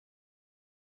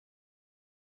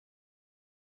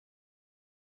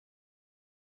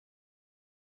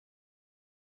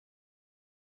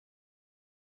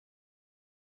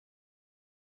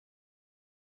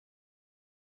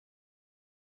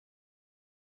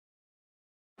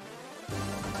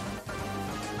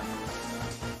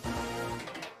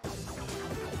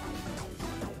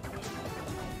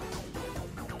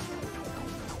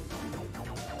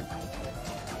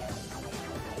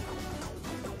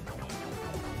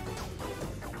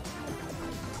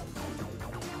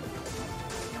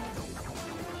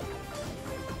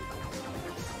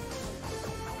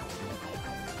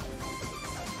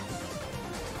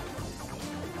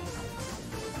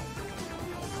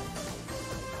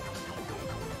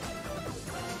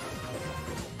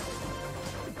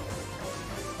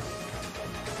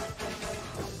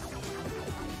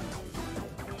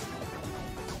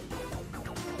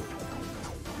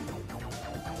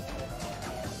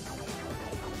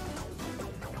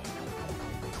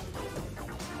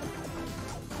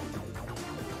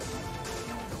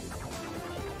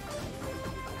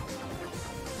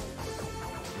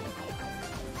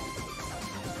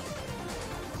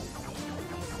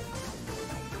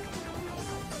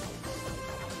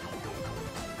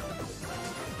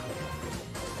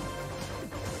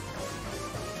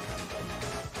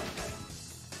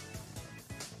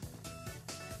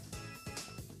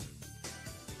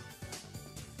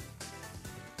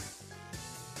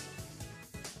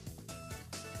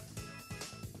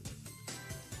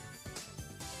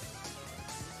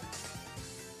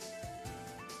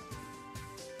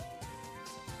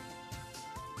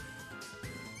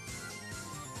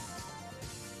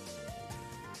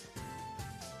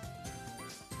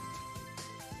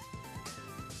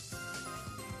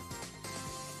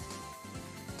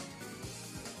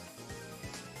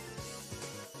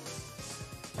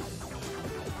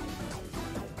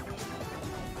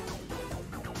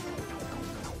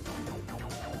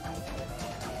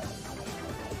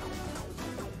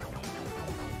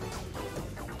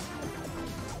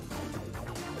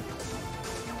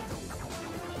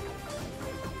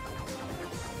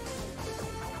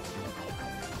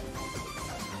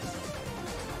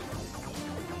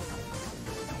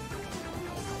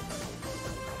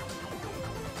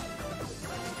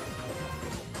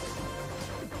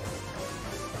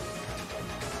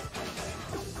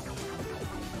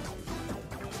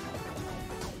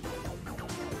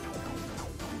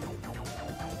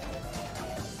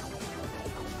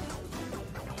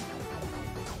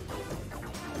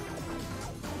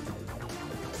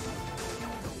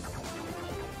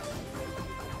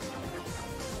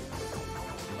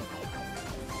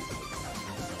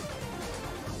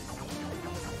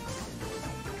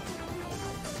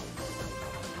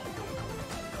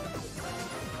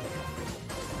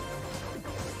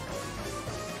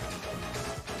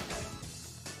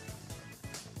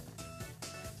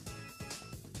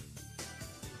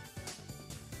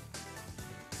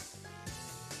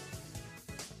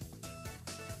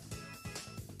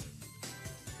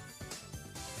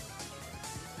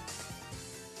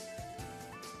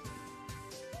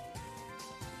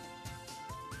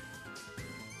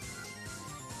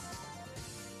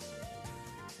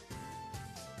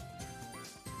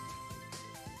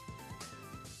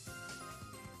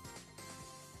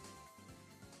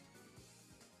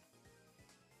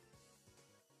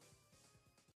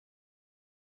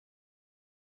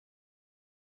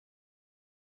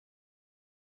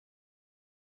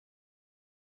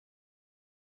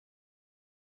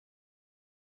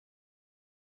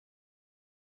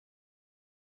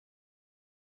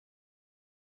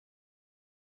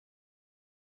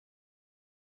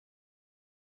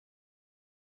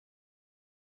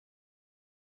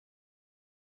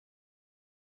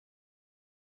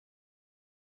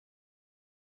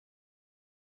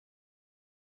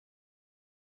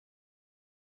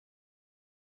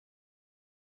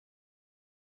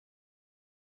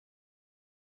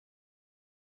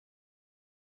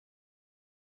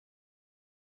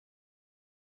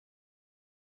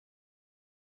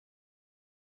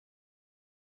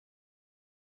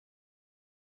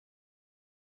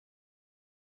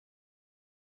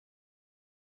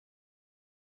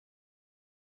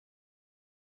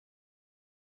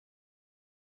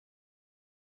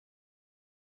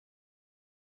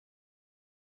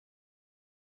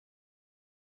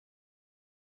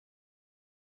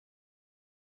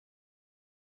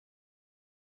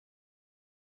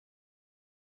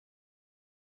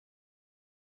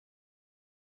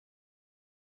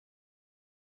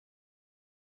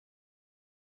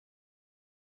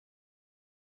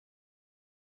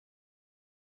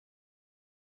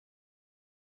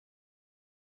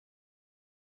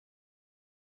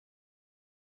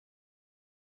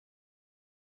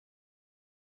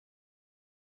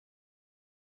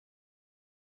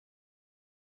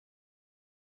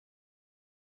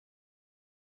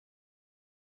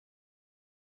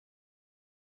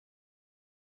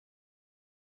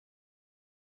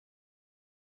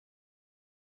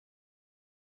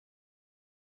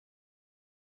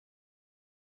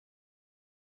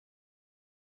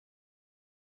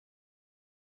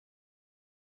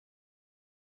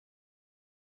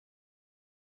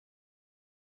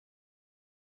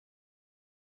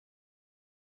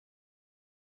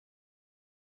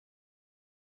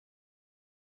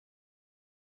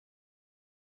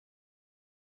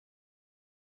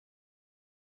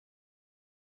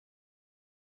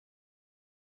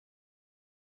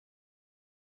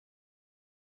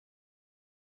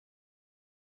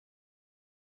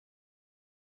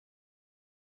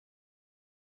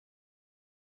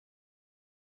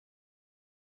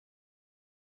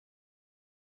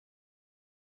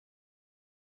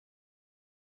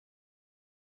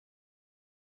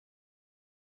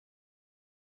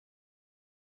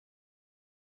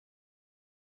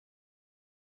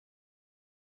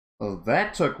Well,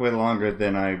 that took way longer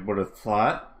than I would have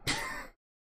thought.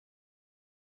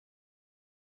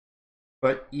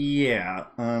 But yeah,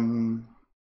 as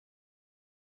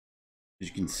you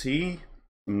can see,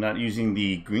 I'm not using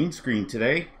the green screen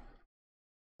today.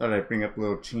 Thought I'd bring up a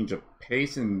little change of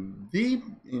pace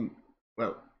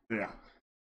well, yeah.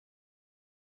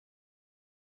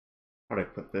 How'd I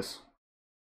put this?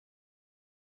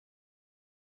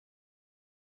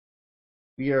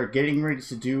 We are getting ready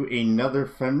to do another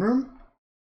fun room.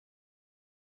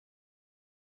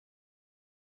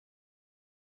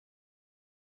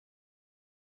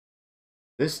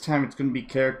 This time it's going to be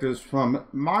characters from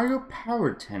Mario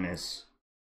Power Tennis.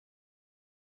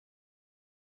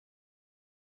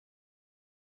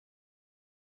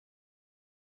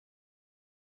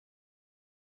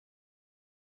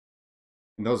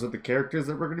 And those are the characters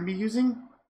that we're going to be using.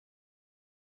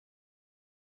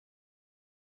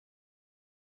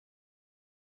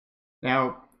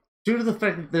 Now, due to the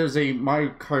fact that there's a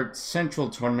Mario Kart Central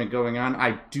tournament going on,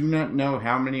 I do not know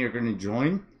how many are going to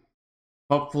join.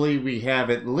 Hopefully we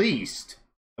have at least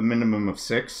a minimum of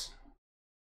 6.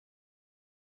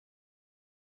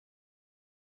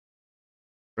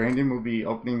 Brandon will be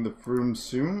opening the Froom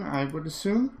soon, I would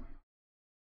assume.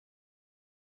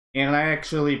 And I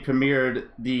actually premiered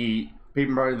the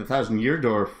Paper Mario the Thousand Year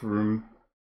Door Froom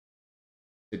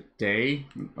today.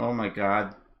 Oh my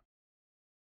god.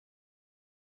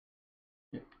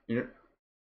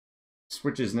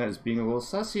 Switch's net is being a little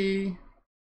sussy.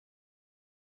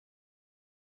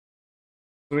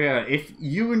 So yeah, if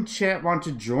you in chat want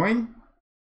to join,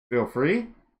 feel free.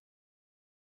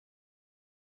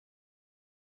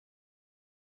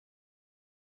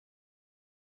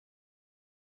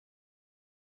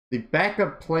 The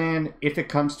backup plan, if it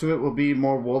comes to it, will be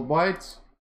more worldwide.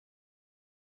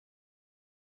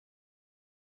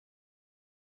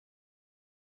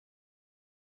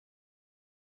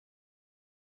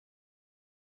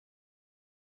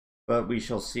 But we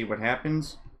shall see what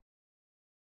happens.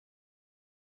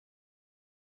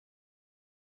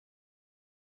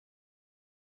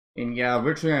 And yeah,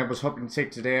 originally I was hoping to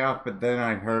take today off, but then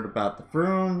I heard about the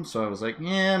Froom, so I was like,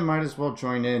 yeah, might as well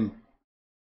join in.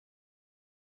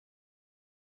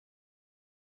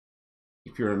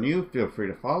 If you're new, feel free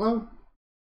to follow.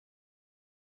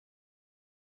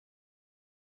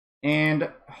 And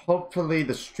hopefully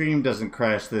the stream doesn't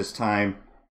crash this time,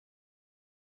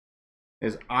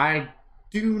 as I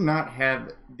do not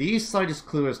have the slightest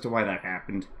clue as to why that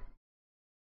happened.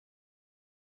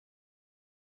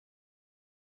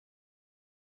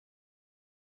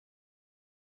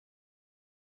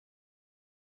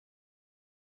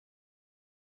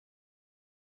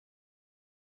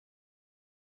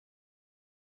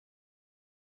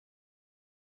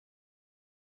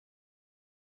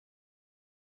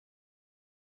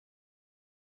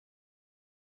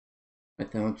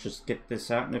 But then let's just get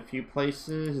this out in a few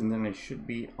places, and then I should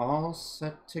be all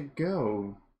set to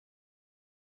go.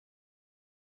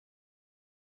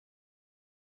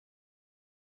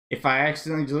 If I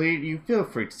accidentally delete you, feel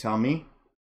free to tell me.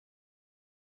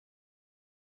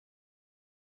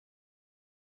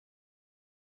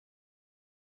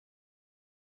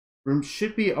 Room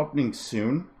should be opening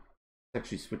soon. Let's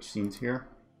actually switch scenes here.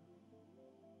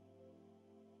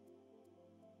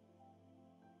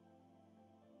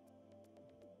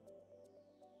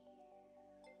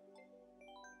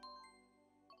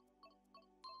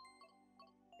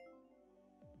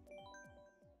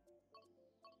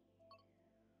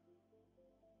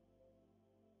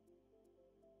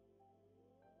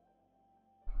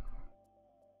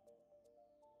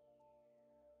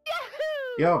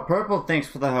 Yo, Purple, thanks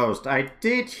for the host. I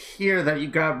did hear that you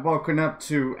got woken up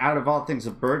to, out of all things,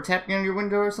 a bird tapping on your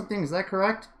window or something. Is that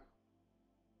correct?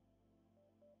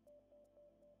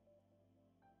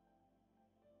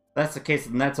 If that's the case,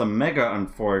 then that's a mega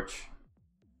unfortunate.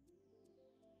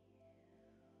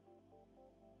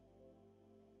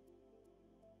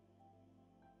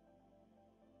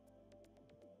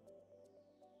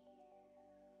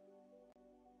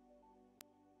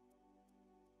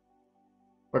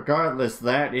 Regardless,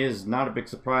 that is not a big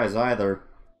surprise either.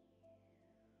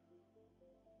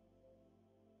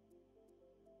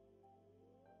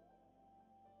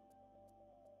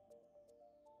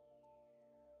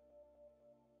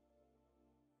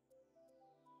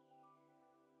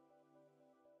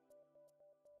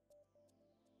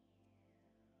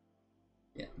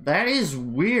 Yeah, that is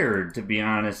weird, to be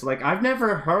honest. Like, I've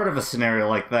never heard of a scenario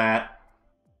like that.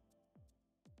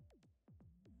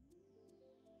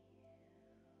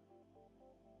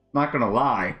 Not gonna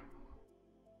lie.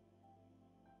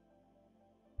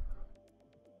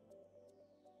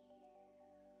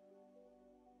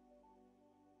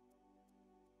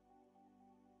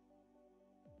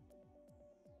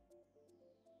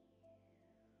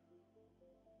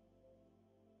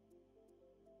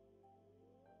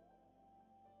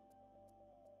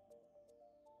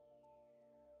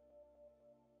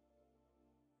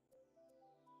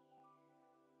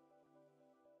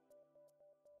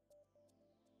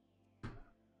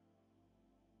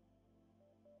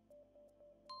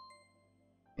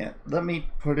 Yeah, let me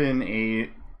put in a...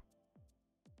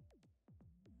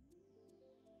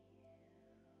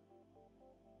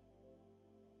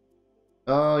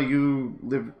 Oh, you're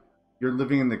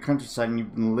living in the countryside and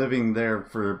you've been living there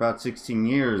for about 16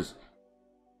 years.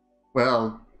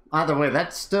 Well, either way,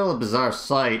 that's still a bizarre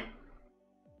sight.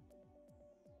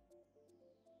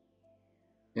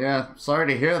 Yeah,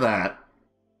 sorry to hear that.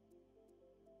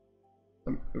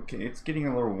 Okay, it's getting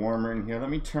a little warmer in here. Let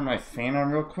me turn my fan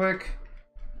on real quick.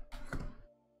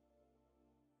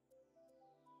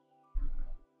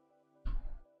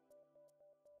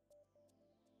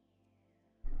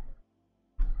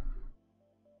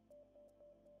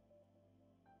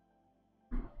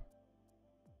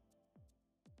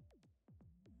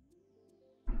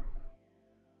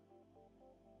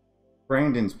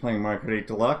 Brandon's playing Mario 8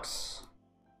 Deluxe.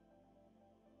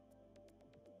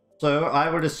 So I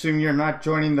would assume you're not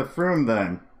joining the Froom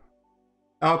then.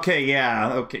 Okay,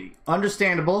 yeah, okay.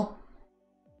 Understandable.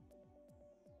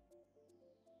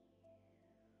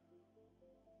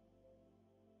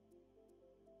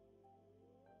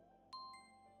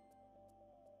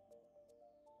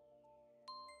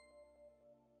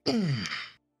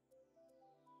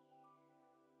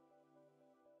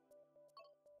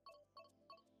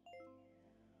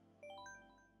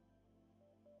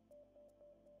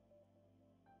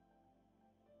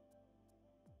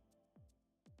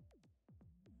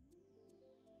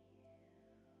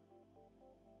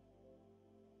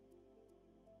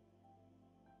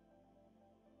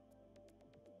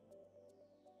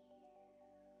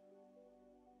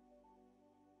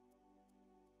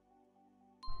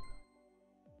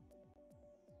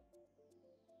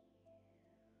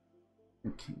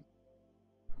 Okay.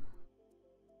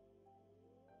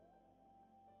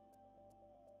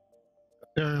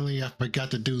 Apparently, I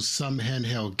forgot to do some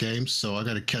handheld games, so I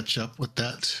got to catch up with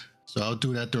that. So I'll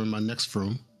do that during my next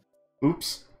Froom.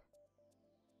 Oops.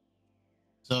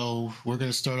 So we're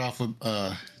going to start off with,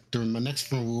 during my next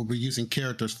Froom, we'll be using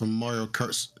characters from Mario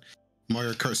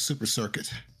Kart Super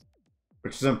Circuit.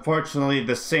 Which is unfortunately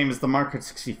the same as the Mario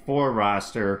 64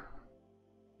 roster.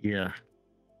 Yeah.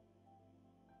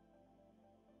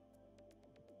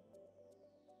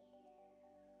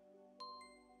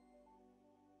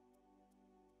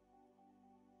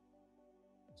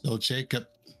 So Jacob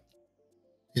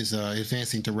is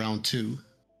advancing to round 2.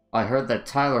 I heard that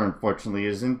Tyler unfortunately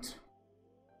isn't.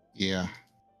 Yeah.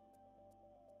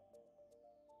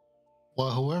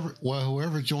 Well,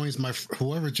 whoever joins the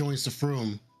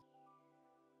Froom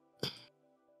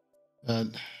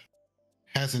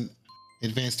hasn't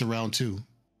advanced to round 2.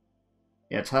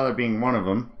 Yeah, Tyler being one of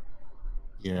them.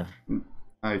 Yeah.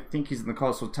 I think he's in the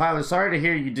call. So Tyler, sorry to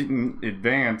hear you didn't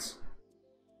advance.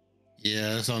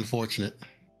 Yeah, that's unfortunate.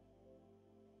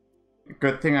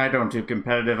 Good thing I don't do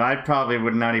competitive. I probably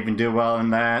would not even do well in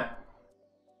that.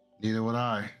 Neither would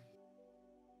I.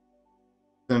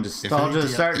 The nostalgia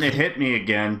is starting to hit me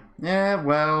again. Yeah,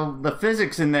 well, the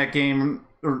physics in that game,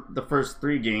 or the first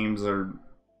 3 games are...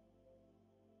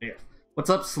 Yeah. What's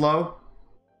up, Slow?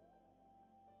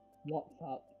 What's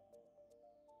up?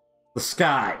 The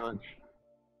sky.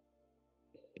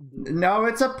 No,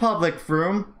 it's a public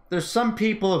Froom. There's some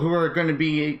people who are going to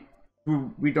be...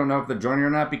 who we don't know if they're joining or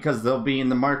not because they'll be in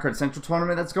the Mario Kart Central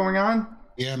tournament that's going on.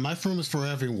 Yeah, my Froom is for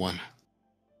everyone.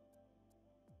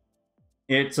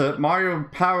 It's a Mario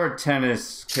Power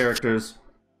Tennis characters.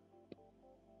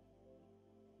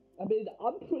 I mean,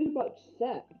 I'm pretty much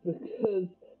set because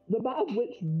no matter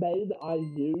which main I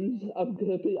use, I'm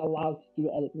gonna be allowed to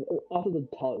do anything other than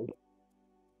Toad.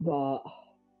 But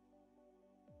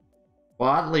Well,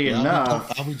 oddly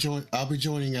enough, I'll be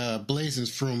joining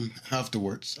Blazen's Froom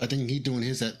afterwards. I think he's doing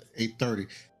his at 8:30.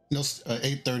 No,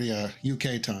 8:30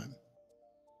 UK time,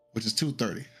 which is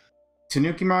 2:30.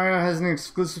 Tanuki Mario has an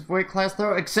exclusive weight class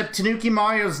though, except Tanuki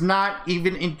Mario's not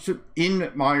even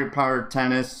in Mario Power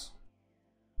Tennis.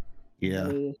 Yeah.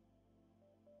 And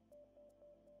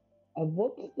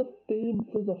what's the theme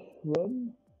for the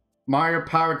Froom? Mario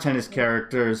Power Tennis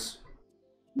characters.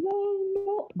 No,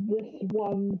 not this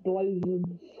one,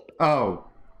 Blazons. Oh.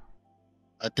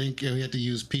 I think we have to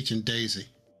use Peach and Daisy.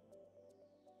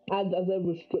 And are there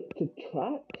restricted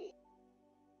tracks?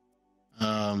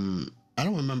 I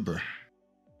don't remember.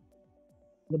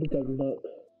 Let me go look.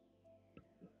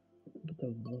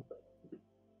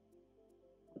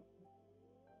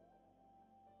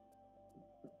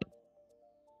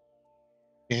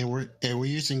 And we're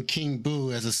using King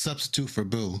Boo as a substitute for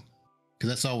Boo, because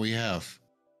that's all we have.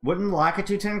 Wouldn't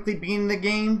Lakitu technically be in the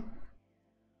game?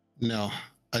 No,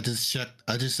 I just checked.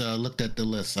 I just looked at the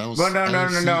list. Well,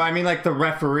 no. I mean, like the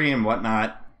referee and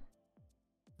whatnot.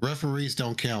 Referees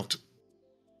don't count.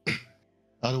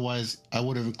 Otherwise, I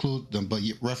would have included them, but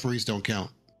referees don't count.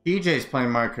 DJ's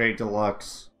playing Mario Kart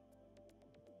Deluxe.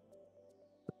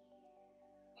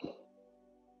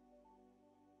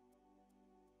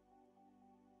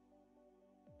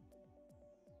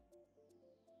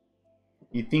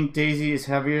 You think Daisy is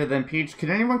heavier than Peach? Can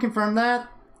anyone confirm that?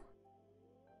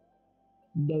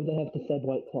 No, they have the same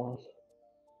weight class.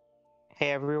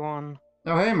 Hey everyone.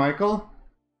 Oh, hey, Michael.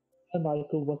 Hey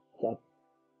Michael, what's up?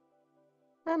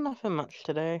 Nothing much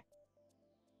today.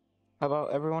 How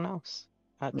about everyone else?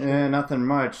 Actually? Yeah, nothing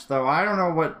much. Though I don't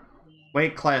know what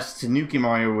weight class Tanuki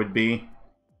Mario would be.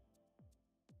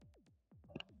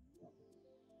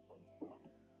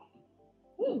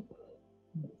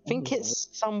 I think it's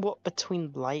somewhat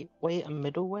between lightweight and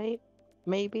middleweight,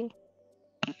 maybe?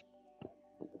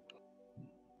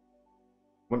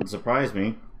 Wouldn't surprise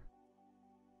me.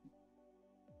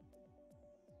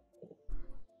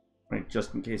 Right,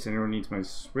 just in case anyone needs my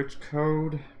Switch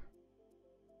code.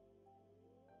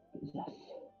 Yes.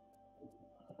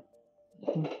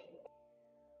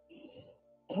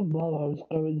 Tomorrow's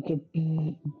going to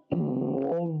be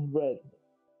boring.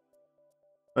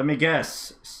 Let me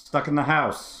guess. Stuck in the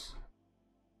house.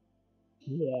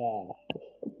 Yeah.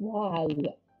 Why?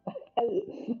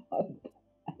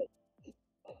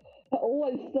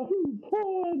 Always so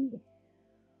fun.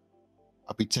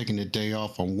 I'll be taking the day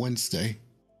off on Wednesday.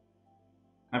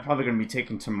 I'm probably going to be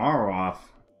taking tomorrow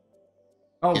off.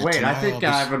 Oh, Yeah, wait, I think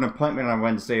tomorrow I have an appointment on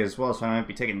Wednesday as well, so I might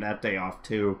be taking that day off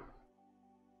too.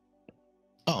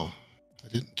 Oh, I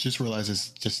didn't just realize it's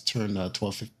just turned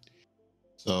 12:50.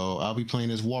 So I'll be playing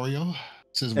as Wario. It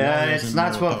says Wario's It's in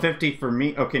not Mario Kart. 12:50 for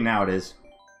me. Okay, now it is.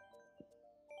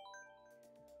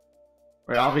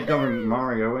 Right, I'll be going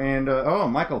Mario, and oh,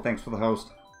 Michael, thanks for the host.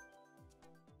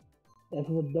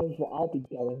 Everyone knows where I'll be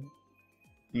going.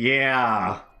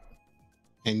 Yeah.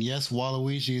 And yes,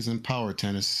 Waluigi is in Power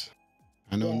Tennis.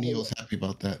 I know Yeah. Neil's happy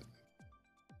about that.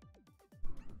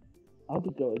 I'll be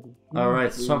going.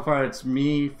 Alright, so far it's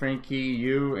me, Frankie,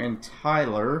 you, and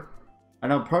Tyler. I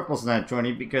know Purple's not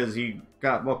joining because he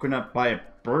got woken up by a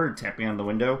bird tapping on the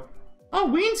window. Oh,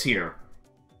 Ween's here!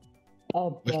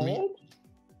 Oh, Which bird? mean-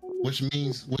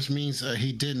 Which means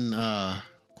he didn't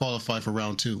qualify for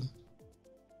round 2.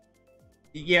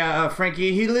 Yeah,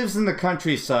 Frankie, he lives in the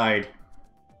countryside.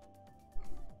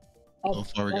 So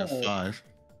far we got bird. 5.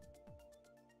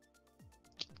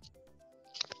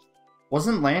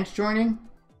 Wasn't Lance joining?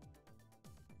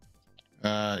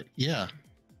 Yeah.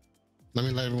 Let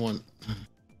me let everyone.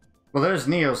 Well, there's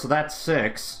Neo, so that's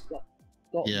 6.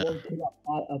 Got Yeah. woken up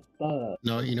by a bird.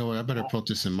 No, you know what? I better put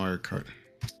this in Mario Kart.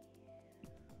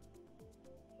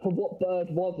 What bird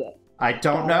was it? I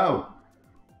don't know.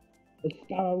 A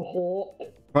sparrowhawk?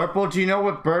 Purple, do you know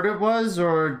what bird it was,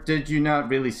 or did you not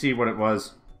really see what it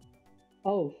was?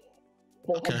 Oh,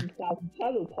 400,000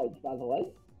 channel points, by the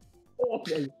way.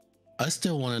 Awesome. I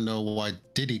still want to know why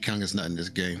Diddy Kong is not in this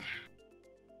game.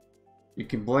 You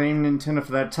can blame Nintendo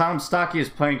for that. Tom Stocky is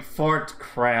playing fart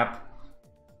crap.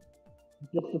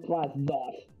 Just surprised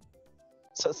not.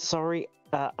 So sorry,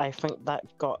 I think that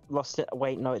got lost.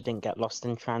 Wait, no, it didn't get lost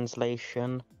in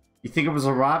translation. You think it was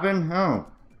a robin? Oh.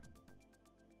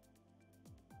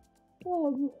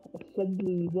 Oh, a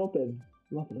friendly robin.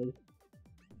 Lovely.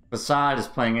 Facade is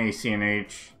playing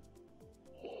ACNH.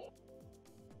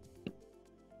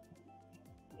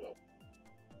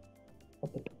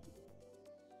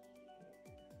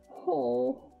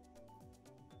 Oh.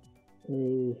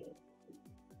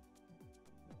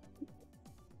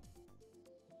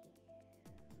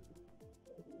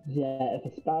 Yeah, if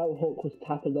a sparrowhawk was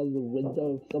tapping on the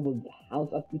window of someone's house,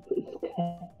 I'd be pretty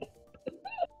scared.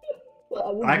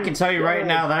 Well, I can tell you right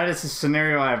now, that is a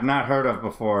scenario I have not heard of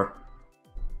before.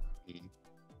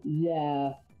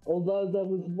 Yeah, although there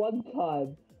was one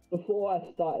time before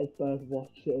I started bird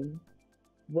watching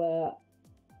where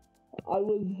I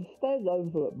was staying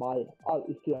over at my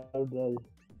Aunt Fiona's,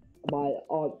 my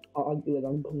auntie and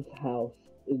uncle's house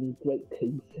in Great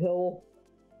Kings Hill,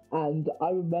 and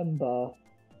I remember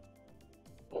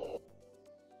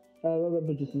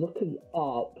just looking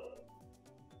up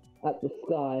at the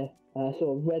sky, and I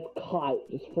saw a red kite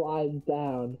just flying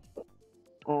down,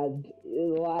 and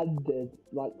it landed,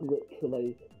 like,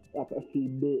 literally, like, a few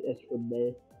meters from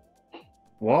me.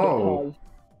 Whoa.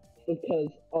 Because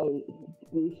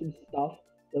through some stuff,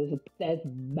 there was a dead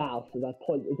mouse, and I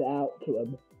pointed it out to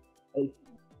him. He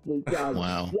flew down.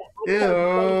 Wow. Yeah,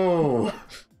 Ew.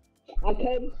 I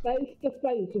came face to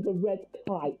face with a red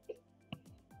kite.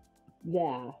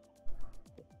 Yeah.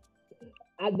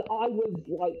 And I was,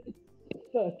 like,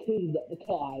 13 at the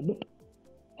time.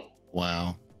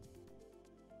 Wow.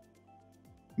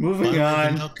 Moving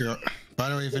on. By By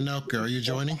the way, Vinoka, are you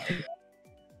joining?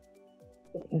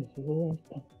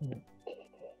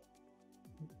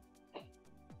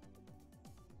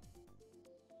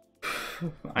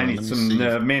 I need some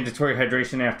mandatory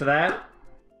hydration after that.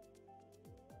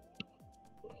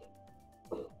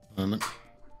 Oh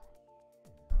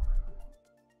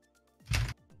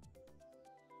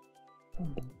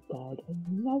God,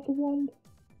 another one.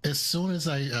 As soon as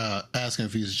I ask him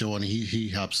if he's joining, he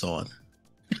hops on.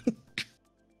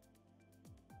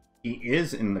 He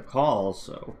is in the call,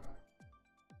 so.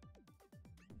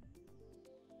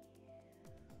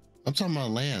 I'm talking about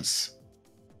Lance.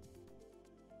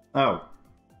 Oh.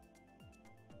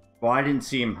 Well, I didn't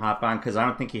see him hop on because I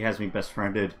don't think he has me best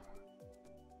friended.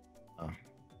 Oh.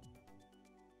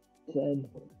 Same.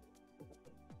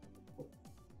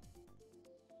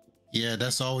 Yeah,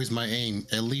 that's always my aim.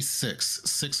 At least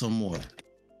six or more.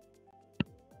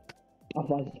 I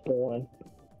find it's boring.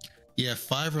 Yeah,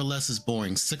 5 or less is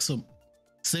boring. Six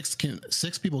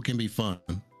people can be fun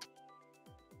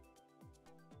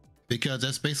because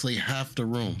that's basically half the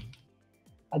room.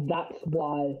 And that's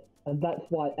why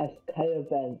SK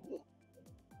events,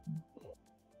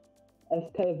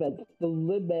 the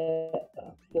limit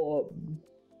for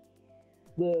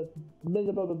the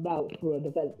minimum amount for an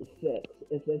event is 6.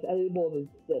 If there's any more than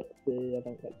 6, the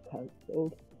event gets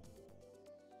cancelled.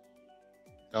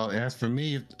 Oh, as for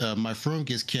me, my Froom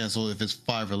gets canceled if it's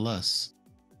 5 or less.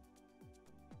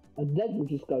 And then you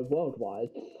just go worldwide.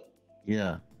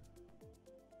 Yeah.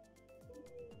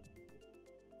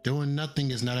 Doing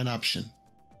nothing is not an option.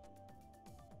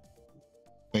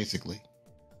 Basically.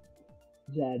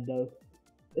 Yeah, no.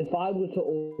 If I were to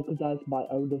organize my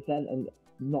own event and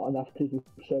not enough people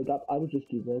showed up, I would just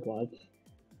do worldwide.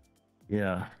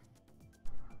 Yeah.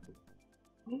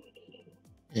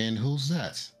 And who's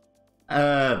that?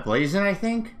 Blazin', I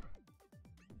think?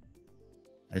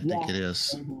 I think it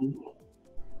is.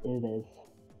 It is.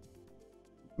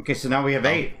 Okay, so now we have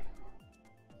 8.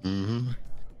 Mm-hmm.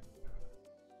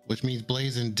 Which means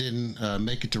Blazin' didn't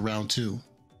make it to round 2.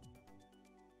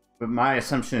 But my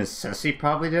assumption is Ceci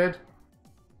probably did.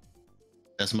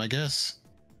 That's my guess.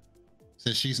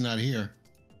 Since she's not here.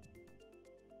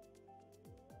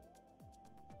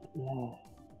 Yeah.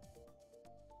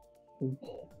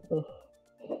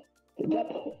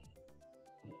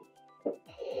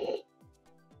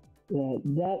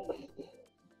 Next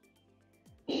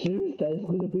Tuesday's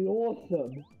gonna be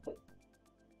awesome.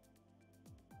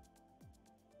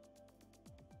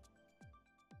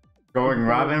 Going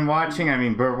Robin watching? I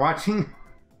mean, bird watching?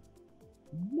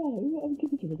 No, I'm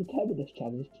giving you the Terminus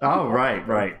challenge. Oh,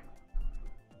 right.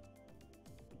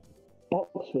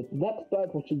 Oxford. Next bird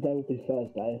watching day will be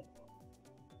Thursday.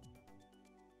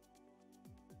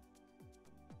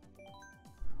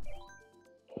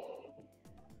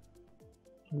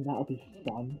 That'll be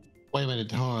fun. Wait a minute,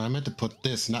 hold on. I meant to put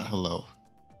this, not hello.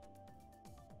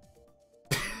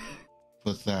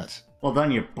 Put that. Well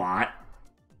done, you bot.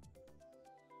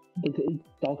 Look at his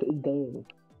dog and go.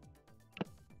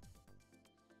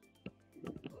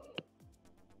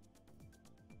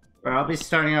 Well, I'll be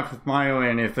starting off with Mayo,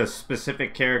 and if a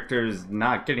specific character is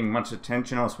not getting much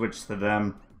attention, I'll switch to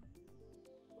them.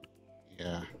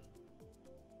 Yeah.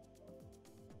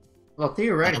 Well,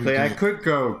 theoretically, I could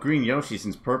go Green Yoshi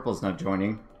since Purple's not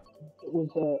joining. It was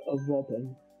a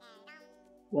Robin.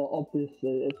 Well,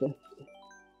 obviously, if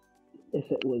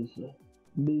it was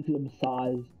medium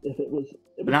size, if it was.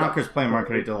 Banana's playing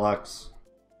Market Deluxe.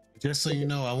 Just so you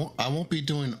know, I won't be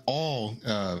doing all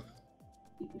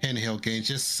handheld games,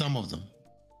 just some of them.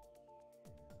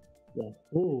 Yeah.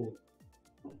 Ooh.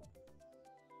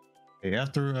 Okay,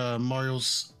 after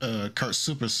Mario's Kart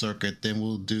Super Circuit, then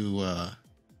we'll do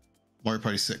Mario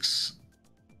Party 6.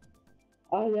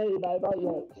 Oh yeah,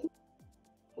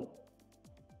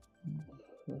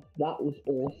 that was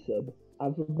awesome. I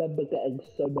remember getting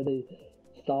so many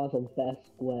stars on Fair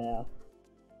Square.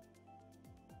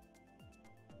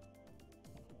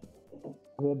 I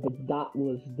remember that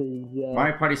was the...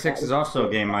 Mario Party 6 is also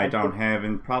a game I don't have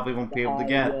and probably won't be able to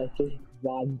get. Just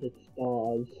random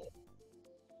stars.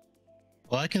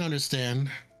 Well, I can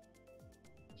understand.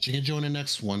 She can join the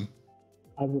next one.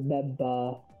 I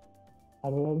remember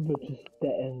just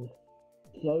getting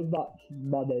so much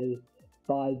money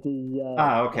by the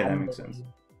okay, that makes sense.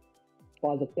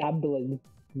 By the gambling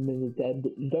minigame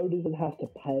that you don't even have to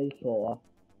pay for.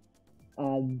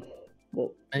 And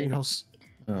well,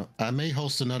 I may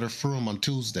host another Froom on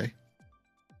Tuesday.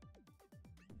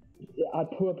 I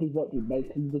probably won't be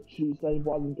making the Tuesday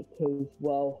one because,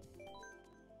 well,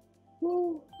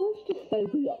 let's just say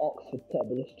the Oxford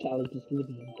Terminus challenge is going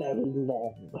to be very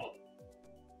long.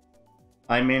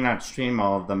 I may not stream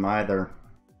all of them either.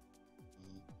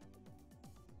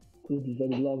 This is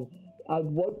very long. I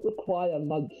won't require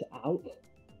lunch out,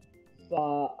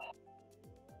 but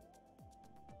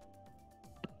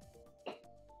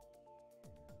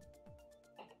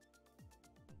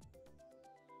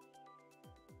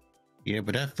Yeah,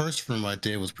 but that first room I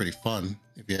did was pretty fun,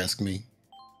 if you ask me.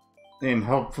 And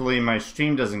hopefully my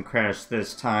stream doesn't crash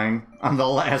this time on the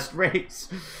last race.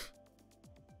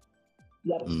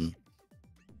 yep.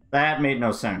 That made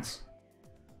no sense.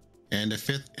 And the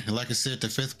fifth, like I said, the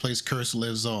fifth place curse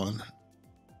lives on.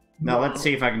 Now let's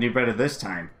see if I can do better this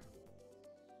time.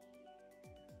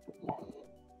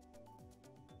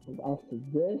 And after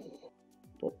this,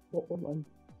 what was I?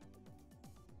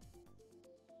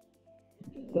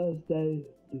 Thursday,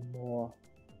 do more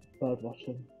bird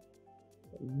watching.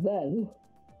 Then,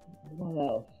 what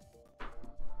else?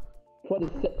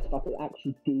 26th, I could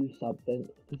actually do something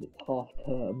because it's half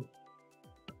term.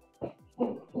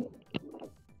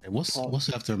 Hey, what's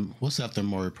after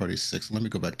Mario Party 6? Let me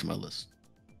go back to my list.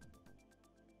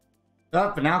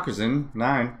 Oh, Banalka's in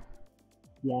 9.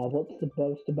 Yeah, what's the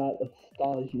most amount of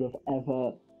stars you have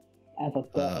ever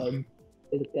gotten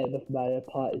in a game of Mario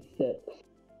Party 6?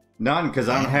 None, because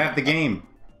I don't have the game.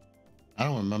 I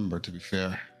don't remember, to be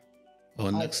fair. Oh,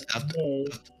 next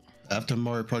after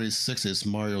Mario Party 6 is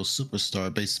Mario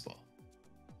Superstar Baseball.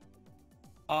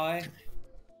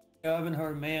 You haven't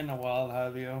heard me in a while,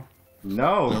 have you?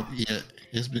 No. Well, yeah,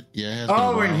 it has been a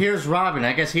Oh, while. and here's Robin.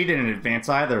 I guess he didn't advance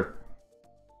either.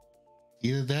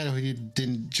 Either that or he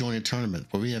didn't join a tournament,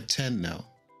 but we have 10 now.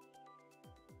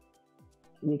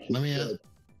 Which is Let me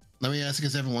good. ask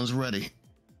if everyone's ready.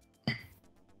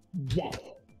 Yes,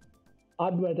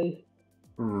 I'm ready.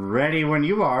 Ready when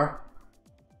you are.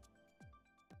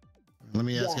 Let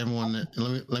me ask Yeah. everyone.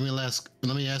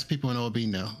 Let me ask people in OB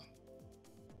now.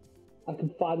 I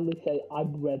can finally say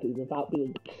I'm ready without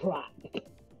being trapped.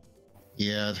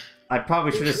 Yeah, I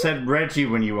probably should have said Reggie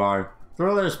when you are.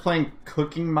 Thriller's playing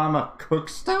Cooking Mama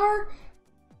Cookstar?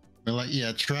 but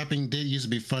like trapping did used to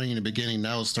be funny in the beginning.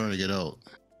 Now it's starting to get old.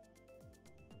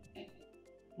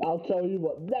 I'll tell you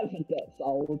what never gets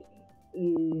old.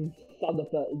 You son of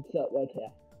a insert word here.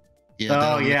 Yeah. Oh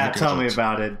that'll yeah, never get tell me old.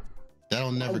 about it.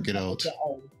 That'll never get old.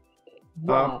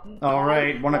 Oh, all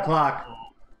right, 1 o'clock.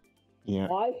 Yeah.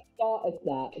 I started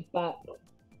that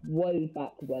way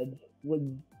back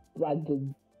when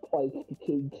Brandon played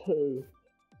Splatoon 2.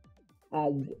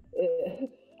 And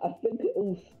I think it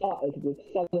all started with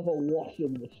son of a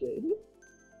washing machine.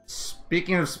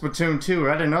 Speaking of Splatoon 2,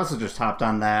 Red and Osa just hopped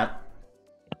on that.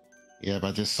 Yeah, but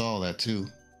I just saw that too.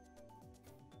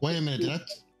 Wait a minute,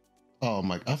 oh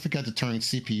my! I forgot to turn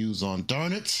CPUs on.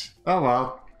 Darn it! Oh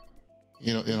well.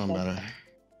 It don't matter.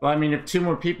 Well, I mean, if 2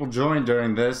 more people join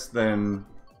during this, then...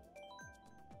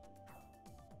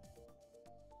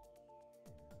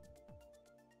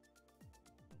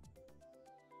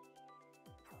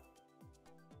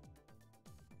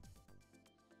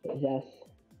 Yes.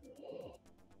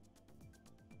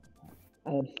 I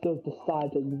am still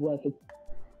deciding whether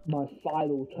my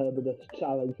final Terminus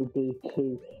challenge would be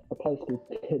to a place called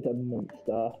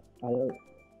Kidderminster. I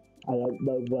don't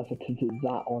know whether to do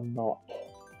that or not.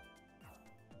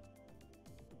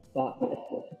 But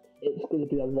it's going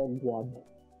to be a long one.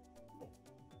 I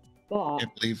But,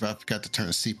 can't believe I forgot to turn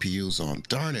CPUs on.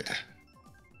 Darn it!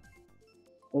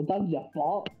 well, that's your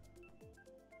fault.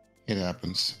 It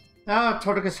happens. Ah,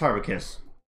 Torticus Harbicus.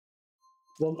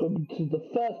 Welcome to the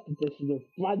first edition of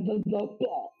Brandon the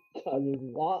Bot. Tell you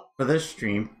what. For this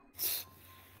stream.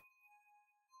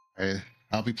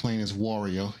 I'll be playing as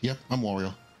Wario. Yep, I'm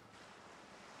Wario.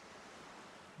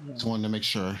 Yeah. Just wanted to make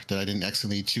sure that I didn't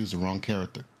accidentally choose the wrong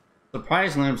character.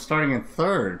 Surprisingly, I'm starting in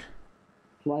 3rd.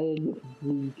 Playing with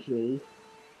Luigi.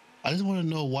 I just want to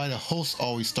know why the host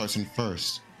always starts in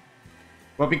first.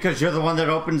 Well, because you're the one that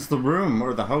opens the room,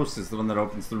 or the host is the one that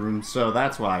opens the room, so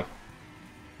that's why.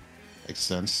 Makes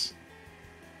sense.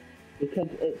 Because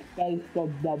it's based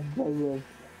on number of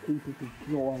people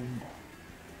who joined.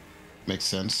 Makes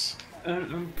sense.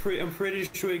 And I'm pretty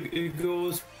sure it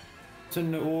goes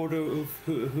in the order of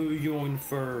who joined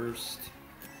first.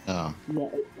 Oh, Yeah,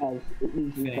 it does. It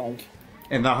usually does.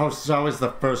 And the host is always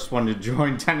the first one to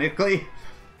join, technically.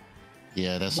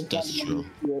 yeah, that's true.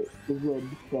 The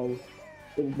room, so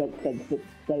it would make sense that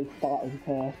they started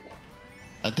first.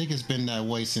 I think it's been that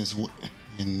way since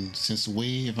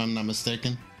Wii, if I'm not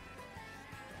mistaken.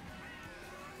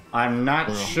 I'm not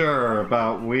Well. sure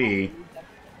about Wii.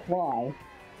 Why?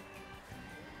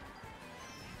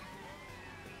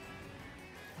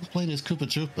 Who's playing as Koopa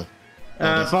Troopa?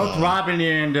 Both Robin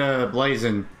and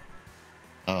Blazin.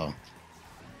 Oh.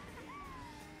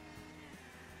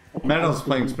 Metal's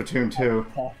playing Splatoon 2.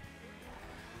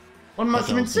 One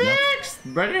mushroom in sixth!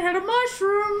 Right ahead of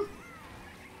mushroom!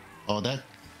 Oh, that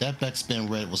backspin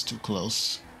red was too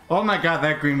close. Oh my god,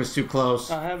 that green was too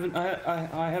close. I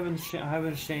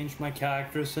haven't changed my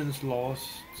character since last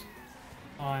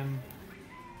time.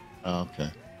 Oh, okay.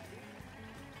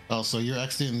 Oh, so you're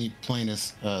accidentally playing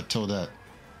as Toadette.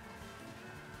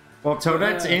 Well,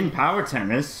 Toadette's in Power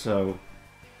Tennis, so...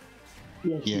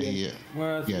 Yeah.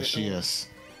 Whereas Yeah, she is.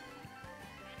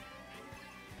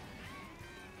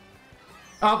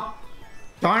 Oh!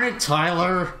 Darn it,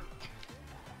 Tyler!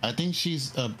 I think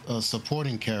she's a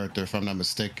supporting character, if I'm not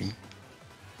mistaken.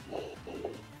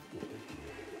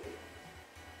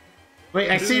 Wait,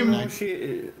 I see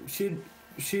him.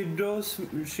 She does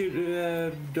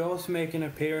make an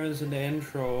appearance in the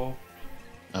intro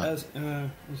as a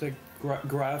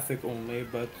graphic only,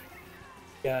 but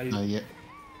yeah.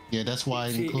 Yeah, that's why I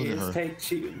included her.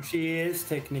 She is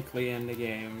technically in the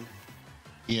game.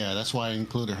 Yeah, that's why I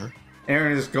included her.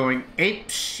 Aaron is going ape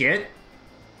shit.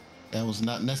 That was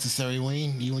not necessary,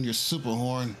 Wayne. You and your super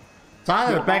horn.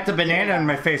 Tyler backed a banana in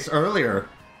my face earlier.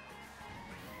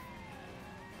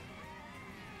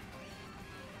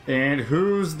 And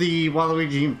who's the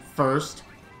Waluigi first?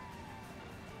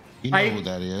 You know who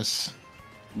that is.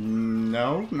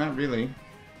 No, not really.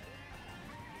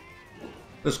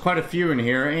 There's quite a few in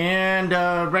here, and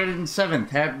Reddit in 7th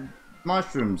had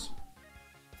mushrooms.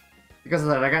 Because of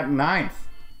that, I got 9th.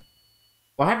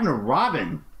 What happened to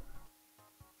Robin?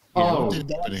 Yeah, what did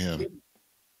happen to him?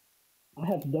 I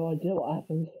have no idea what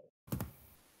happened.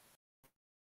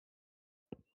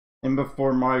 And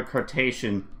before Mario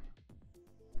Kartation.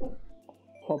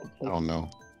 Probably. I don't know.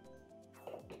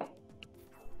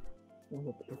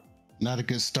 Not a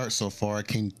good start so far. I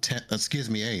came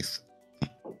 8th.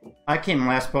 I came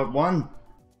last but one.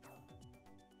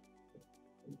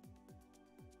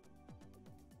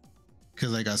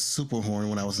 Because I got super horn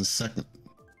when I was in 2nd.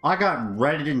 I got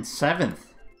Reddit in 7th.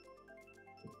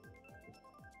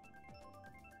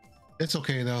 It's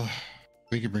okay though.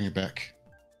 We can bring it back.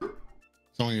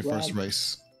 It's only the first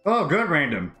race. Oh, good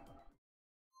random.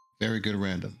 Very good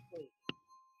random.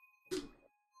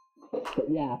 But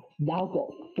yeah, now got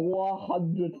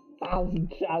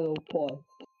 400,000 channel points.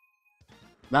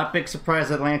 Not big surprise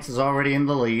that Lance is already in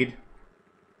the lead.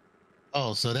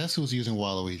 Oh, so that's who's using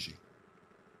Waluigi.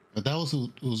 But that was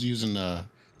who's using that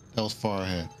was far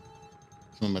ahead.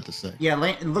 That's what I'm about to say. Yeah,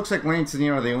 it looks like Lance and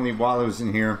Neo are the only Walus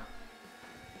in here.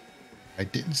 I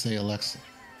didn't say Alexa.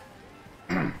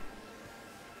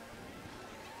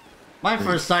 My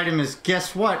first item is,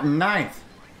 guess what, 9th.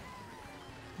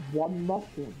 One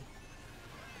mushroom.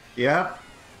 Yep.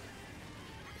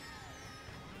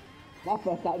 My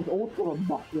first item is also a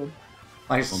mushroom.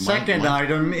 My second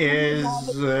item is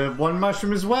one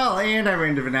mushroom as well, and I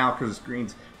ran to Vinalco's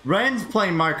screens. Ren's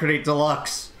playing Mario Kart 8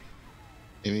 Deluxe.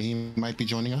 Maybe he might be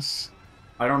joining us.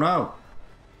 I don't know.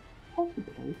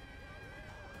 Possibly.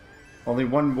 Only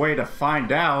one way to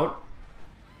find out.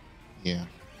 Yeah.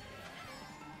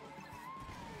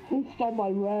 Who stole my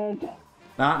red?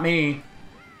 Not me.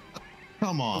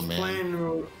 Come on,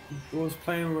 man. Was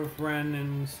playing with Ren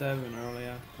in 7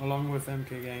 earlier, along with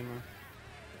MKGamer.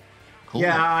 Cool.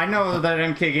 Yeah, I know that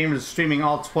MK Gamer is streaming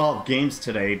all 12 games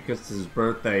today because it's his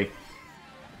birthday.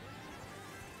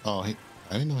 Oh, I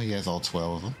didn't know he has all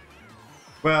 12 of them.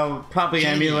 Well, probably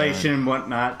emulation and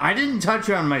whatnot. I didn't touch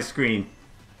you on my screen.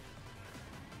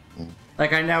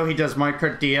 Like, I know he does Mario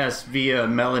Kart DS via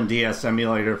Melon DS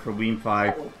emulator for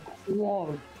Wii5.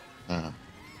 Whoa. Uh-huh.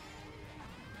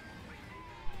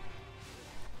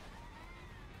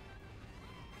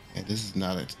 Yeah, this is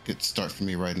not a good start for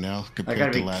me right now I compared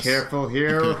gotta to be careful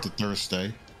here. Compared to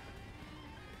Thursday.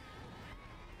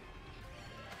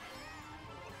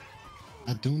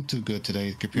 Not doing too good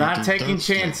today compared Not to taking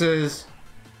Thursday. chances.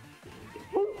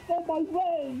 Who stole my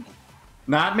red?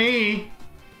 Not me.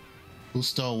 Who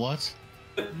stole what?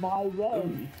 My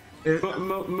red.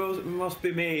 Must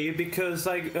be me, because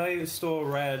I stole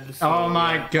red. So, Oh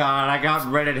my god, I got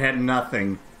Reddit had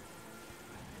nothing.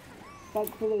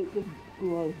 Thankfully, it didn't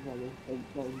grow.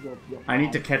 I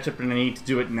need to catch up and I need to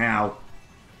do it now.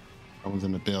 I was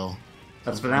in the bill.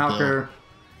 That's Vinalker.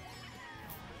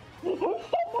 Who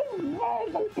stole my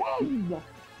red again?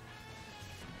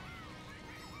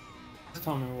 This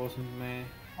time it wasn't me.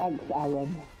 Thanks,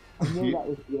 Aaron. I knew that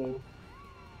was you.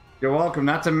 You're welcome.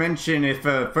 Not to mention, if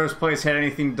first place had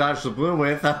anything to dodge the blue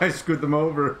with, I screwed them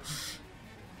over.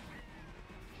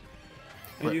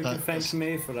 And you can thank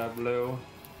me for that, Blue.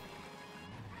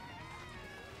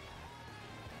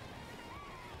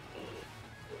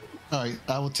 Alright,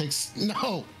 I will take...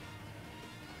 No!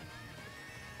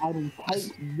 I will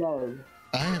take no.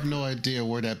 I have no idea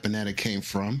where that banana came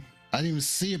from. I didn't even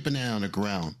see a banana on the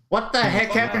ground. What the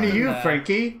heck happened to you,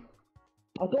 Frankie?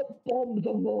 I got bombed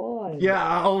on the line.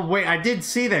 Yeah, oh wait, I did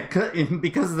see that.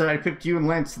 Because of that, I picked you and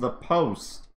Lance to the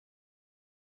post.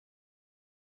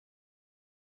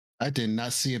 I did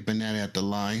not see a banana at the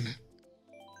line.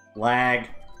 Lag.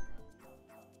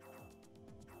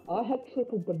 I had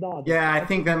triple banana. Yeah, I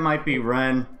think that might be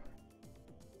Ren.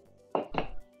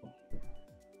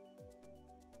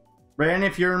 Ren,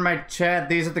 if you're in my chat,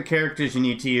 these are the characters you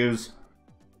need to use.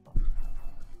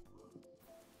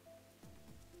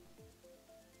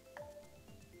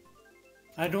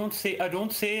 I don't see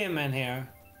him in here.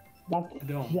 That's I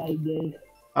don't. JD.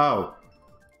 Oh.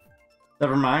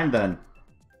 Never mind then.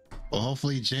 Well,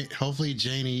 hopefully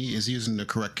Janie is using the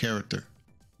correct character.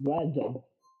 Random.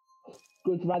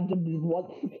 Good random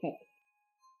once again.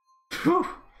 Whew.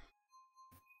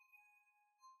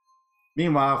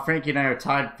 Meanwhile, Frankie and I are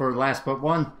tied for last but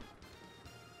one.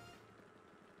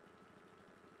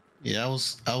 Yeah, I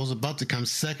was about to come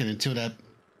second until that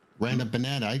random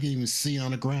banana. I didn't even see it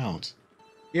on the ground.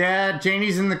 Yeah,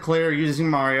 Janie's in the clear using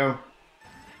Mario.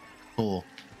 Cool.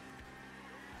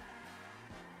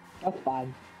 That's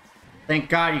fine. Thank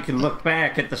God you can look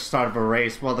back at the start of a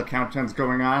race while the countdown's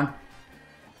going on.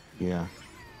 Yeah.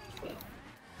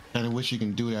 Kinda wish you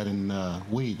can do that in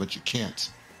Wii, but you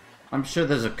can't. I'm sure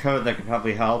there's a code that could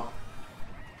probably help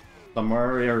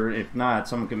somewhere, or if not,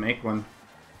 someone can make one.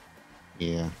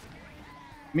 Yeah.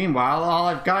 Meanwhile, all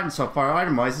I've gotten so far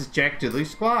item-wise is Jack Diddley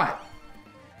Squat.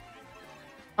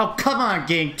 Oh, come on,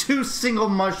 gang. 2 single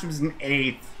mushrooms in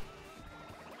 8th.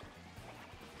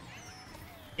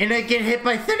 And I get hit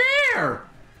by thin air!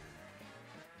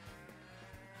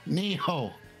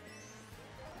 Neho!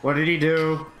 What did he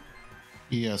do?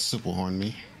 He super horned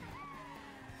me.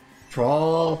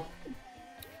 Troll.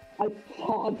 I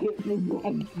target the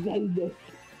one Xander.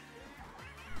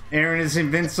 Aaron is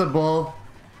invincible.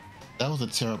 That was a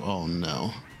terrible. Oh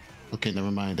no. Okay,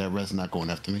 never mind. That red's not going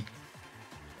after me.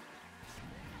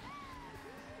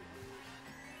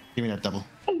 Give me that double.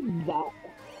 That.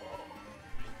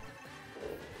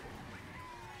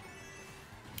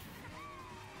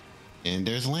 And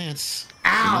there's Lance.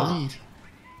 Ow! In the lead.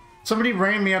 Somebody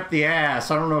ran me up the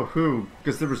ass. I don't know who,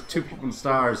 because there was 2 people in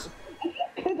stars. Are you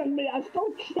kidding me? I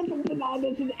stole triple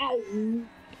bananas and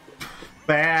out.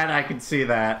 Bad, I can see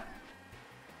that.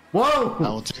 Whoa!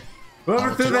 I Whoever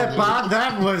will threw take that the bomb, lead.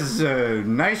 that was a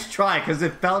nice try, because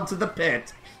it fell into the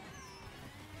pit.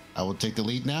 I will take the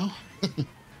lead now.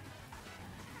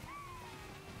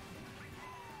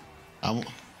 I'm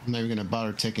not even gonna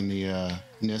bother taking the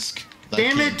Nisk.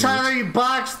 Damn it, Tyler, you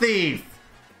box thief!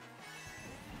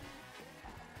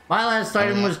 My last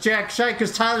item was Jack Shite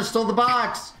because Tyler stole the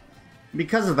box.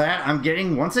 Because of that, I'm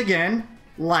getting, once again,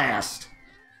 last.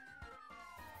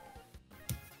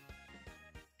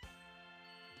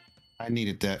 I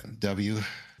needed that W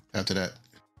after that.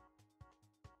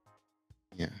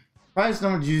 Yeah. Surprised no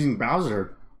one's using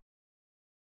Bowser.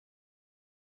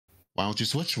 Why don't you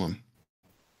switch to him?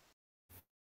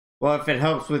 Well, if it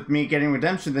helps with me getting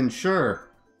redemption, then sure.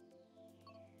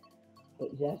 But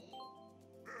yes.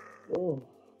 Oh.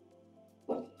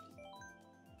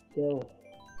 Still.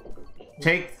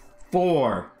 Take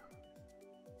 4.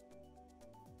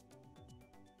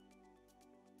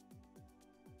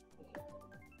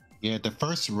 Yeah, the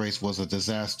first race was a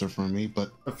disaster for me,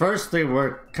 but The first 3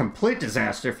 were complete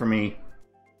disaster for me.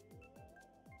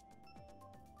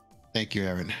 thank you,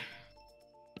 Aaron.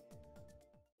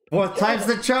 4th time's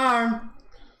the charm.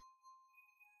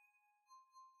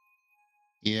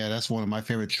 Yeah, that's one of my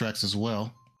favorite tracks as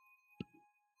well.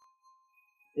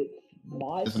 It's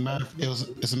my. As a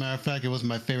matter of fact, it was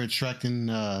my favorite track in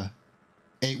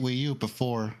 8 Wii U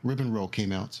before Ribbon Roll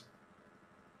came out.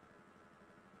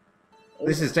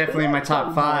 This is definitely my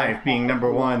top 5, being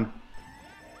number 1.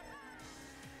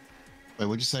 Wait,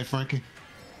 what'd you say, Frankie?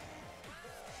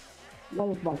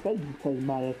 One of my friends is playing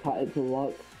Mario Kart into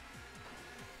luck.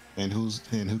 And who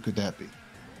could that be?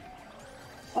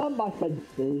 My friend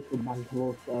Steve from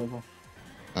Bangalore server.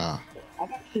 Ah,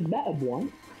 I've actually met him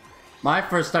once. My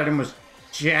first item was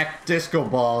Jack Disco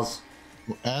Balls.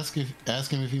 well, ask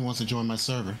him if he wants to join my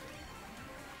server.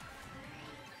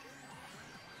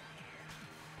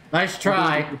 Nice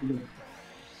try.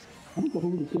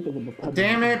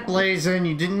 Damn it, Blazin',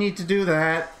 you didn't need to do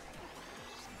that.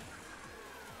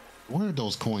 Where did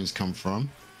those coins come from?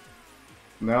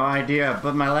 No idea,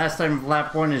 but my last item of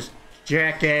lap 1 is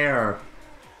Jack Air.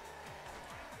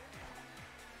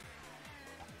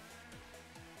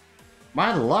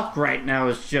 My luck right now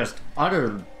is just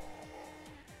utter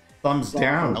thumbs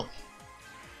down. Nope.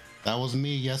 That was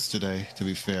me yesterday, to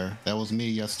be fair. That was me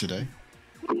yesterday.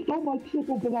 I stole my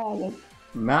triple banana.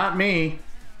 Not me.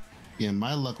 Yeah,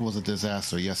 my luck was a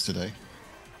disaster yesterday.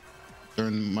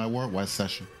 During my worldwide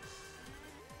session.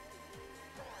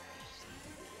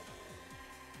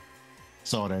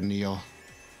 Saw that, Neil.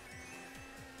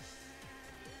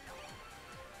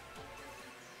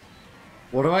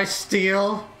 What do I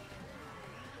steal?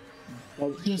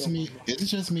 Just me. Is it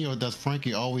just me, or does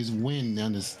Frankie always win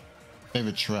on his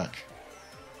favorite track?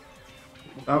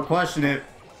 Don't question it.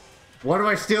 What do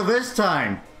I steal this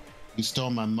time? You stole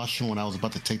my mushroom when I was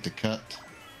about to take the cut.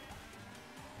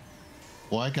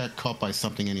 Well, I got caught by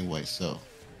something anyway, so.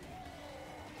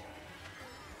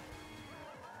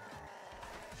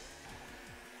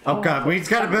 Oh god, Weed's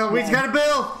got a bill, Weed's got a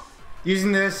bill!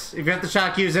 Using this, if you have the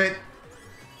shock, use it.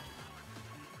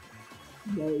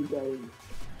 No, you don't.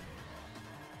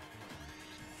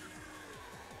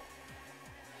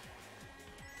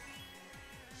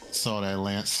 Saw that,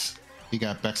 Lance. He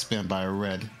got backspammed by a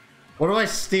red. What do I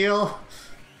steal?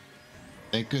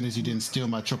 Thank goodness you didn't steal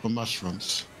my triple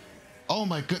mushrooms. Oh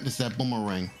my goodness, that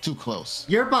boomerang. Too close.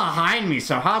 You're behind me,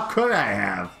 so how could I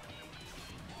have?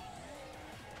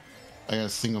 I got a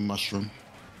single mushroom.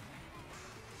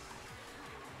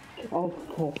 Of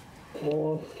course.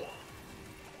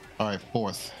 Alright,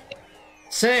 fourth.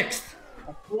 Sixth!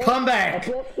 Come back!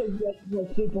 I brought the rest of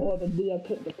my super hard and then I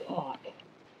took the cock.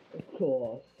 Of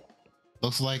course.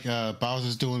 Looks like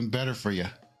Bowser's doing better for you.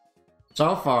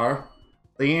 So far,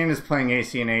 Leanne is playing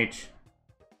ACNH.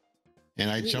 And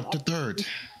I jumped to third.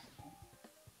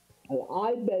 And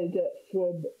I made it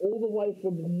from all the way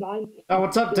from the 9th. Oh,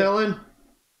 what's up, Dylan?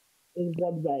 In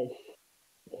one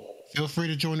race. Feel free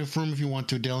to join the Froom if you want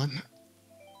to, Dylan.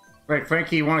 Right,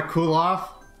 Frankie, you want to cool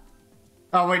off?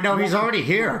 Oh, wait, no, he's already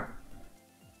here.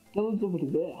 Dylan's over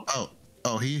there.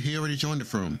 Oh, he already joined the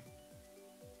Froom.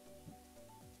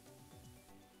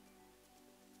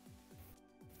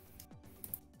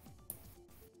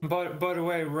 By the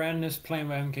way, Ren is playing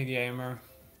with MK Gamer.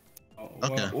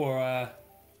 Okay. Or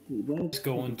it's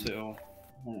going to.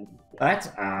 That's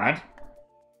odd.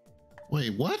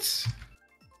 Wait, what?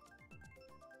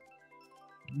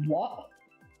 What?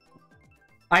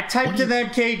 I typed an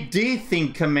MK8D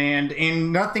thing command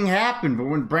and nothing happened, but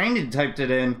when Brandon typed it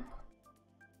in...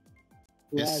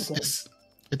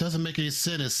 It doesn't make any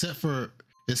sense.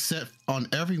 It's set on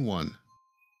everyone.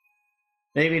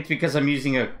 Maybe it's because I'm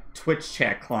using a Twitch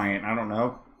chat client, I don't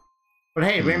know. But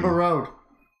hey, Rainbow Road.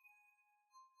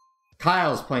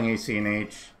 Kyle's playing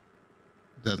ACNH.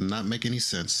 Does not make any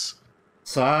sense.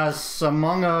 Sus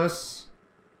Among Us.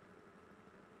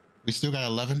 We still got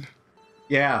 11?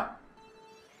 Yeah.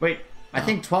 Wait, I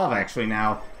think 12 actually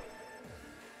now.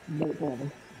 No problem.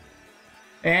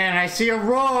 And I see a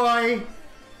Roy!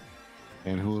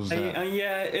 And who's that?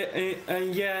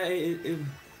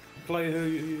 Play who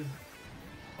you...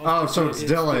 Oh, so it's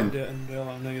Dylan.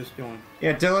 Dylan, no, just join.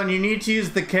 Yeah, Dylan, you need to use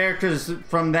the characters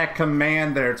from that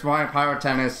command there. It's Mario Power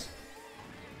Tennis.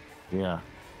 Yeah.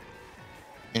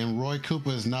 And Roy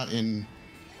Cooper is not in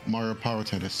Mario Power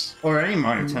Tennis. Or any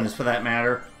Mario Tennis for that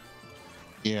matter.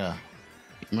 Yeah.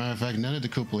 Matter of fact, none of the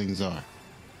Koopalings are.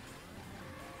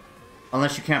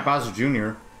 Unless you count Bowser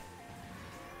Jr.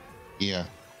 Yeah.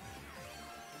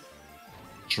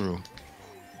 True.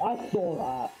 I saw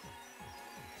that.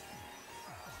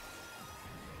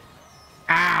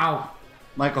 Ow!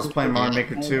 Michael's playing Mario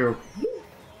Maker 2.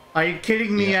 Are you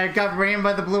kidding me? Yeah. I got ran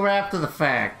by the blue after the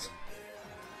fact.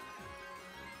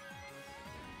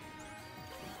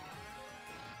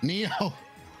 Neo!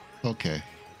 Okay.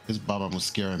 This Baba was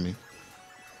scaring me.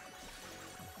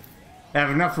 Have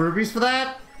enough rubies for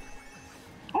that?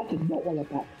 I did not want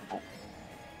to back that.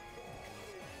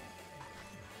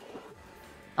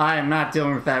 I am not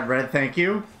dealing with that red, thank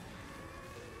you.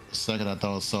 A second, I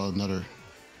thought I saw another.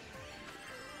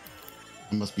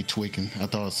 I must be tweaking. I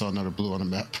thought I saw another blue on the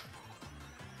map.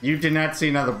 You did not see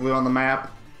another blue on the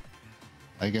map.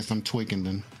 I guess I'm tweaking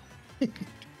then.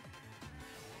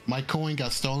 My coin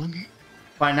got stolen?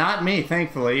 By not me,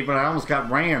 thankfully, but I almost got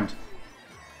rammed.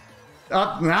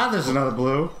 Oh, now there's another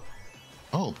blue.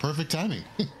 Oh, perfect timing.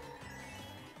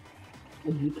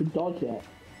 And you could dodge it.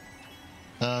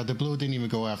 The blue didn't even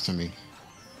go after me.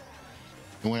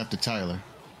 It went after Tyler.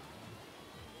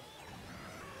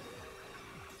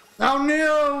 Oh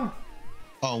no!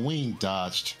 Oh, Wayne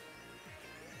dodged.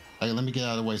 Hey, let me get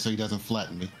out of the way so he doesn't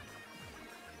flatten me.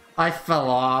 I fell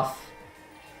off.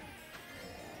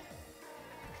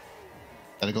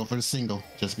 Gotta go for the single.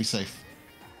 Just be safe.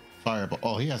 Fireball.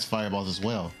 Oh, he has fireballs as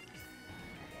well.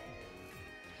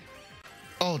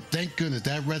 Oh, thank goodness.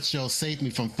 That red shell saved me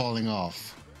from falling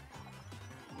off.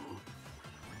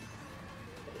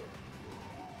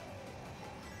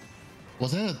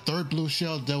 Was that a third blue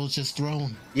shell that was just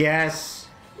thrown? Yes.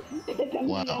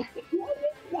 Wow.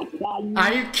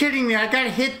 Are you kidding me? I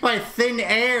got hit by thin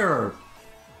air.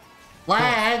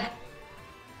 Lag.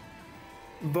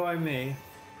 By me.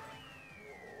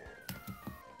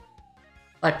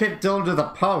 I pipped Dylan to the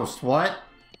post. What?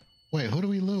 Wait, who do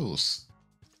we lose?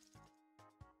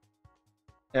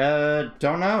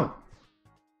 Don't know.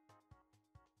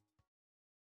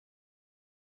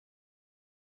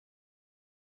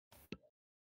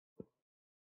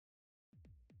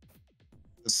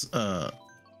 It's,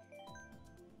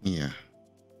 yeah.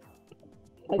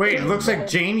 Wait, it looks like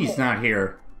Janie's not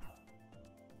here.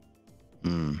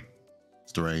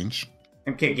 Strange.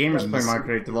 MK Gamer's playing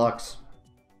Minecraft Deluxe.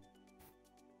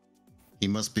 He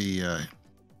must be,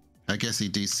 I guess he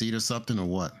DC'd or something, or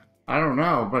what? I don't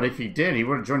know, but if he did, he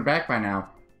would have joined back by now.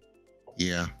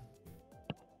 Yeah.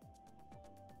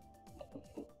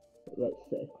 Let's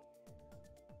see.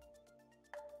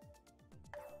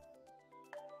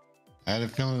 I had a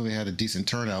feeling we had a decent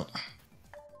turnout.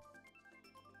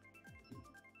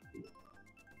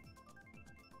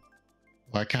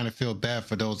 Well, I kind of feel bad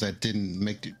for those that didn't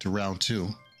make it to round 2.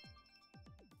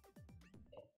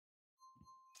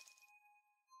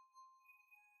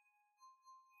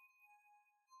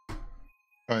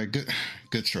 All right,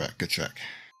 good track, good track.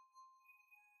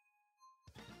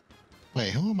 Wait,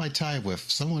 who am I tied with?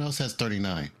 Someone else has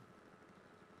 39.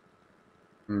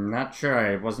 Not sure,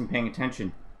 I wasn't paying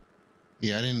attention.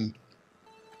 Yeah, I didn't.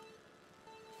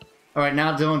 Alright,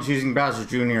 now Dylan's using Bowser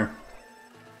Jr.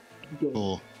 Good.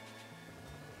 Cool.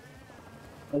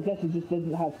 I guess he just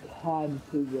doesn't have time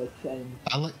to change.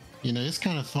 I like, you know, it's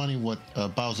kind of funny what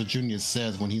Bowser Jr.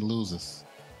 says when he loses.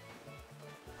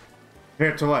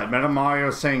 Compared to what? Metal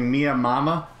Mario saying Mia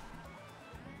Mama?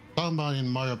 Talking about in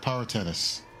Mario Power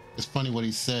Tennis. It's funny what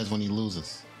he says when he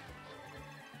loses.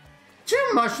 2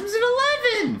 mushrooms in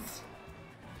 11th!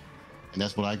 And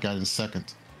that's what I got in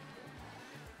second.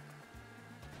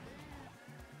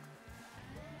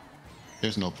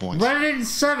 There's no points. Right in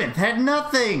 7th, had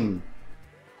nothing!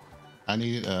 I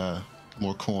needed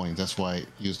more coins. That's why I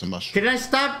used the mushroom. Can I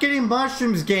stop getting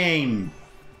mushrooms, game?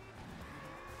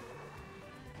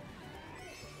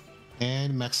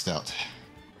 And maxed out.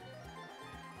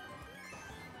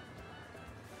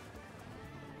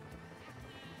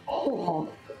 Oh,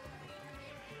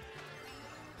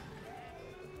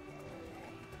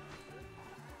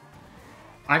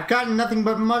 I've gotten nothing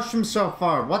but mushrooms so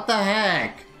far. What the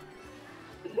heck?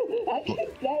 I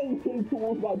kept getting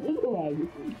towards my boomerang.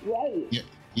 Right. Yeah,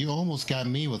 you almost got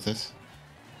me with this.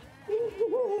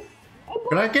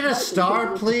 Could I get a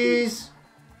star, please?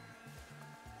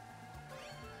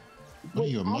 What are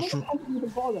you, a mushroom? What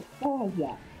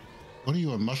are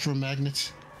you, a mushroom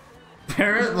magnet?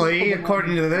 Apparently,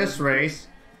 according to this race.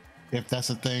 If that's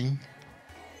a thing.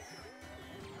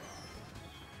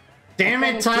 Damn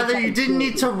it, Tyler, you didn't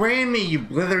need to ram me, you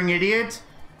blithering idiot.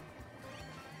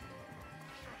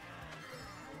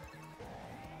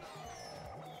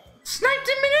 Sniped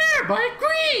in midair by a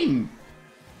green!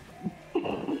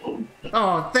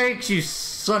 Oh, thanks, you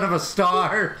son of a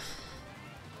star.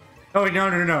 Oh, wait, no,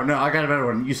 I got a better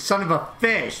one. You son of a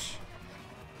fish.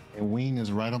 And Ween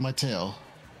is right on my tail.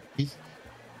 He's,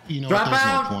 you know, Drop there's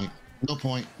out. no point. No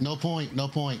point. No point. No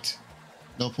point.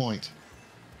 No point.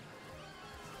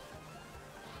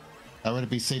 I'd rather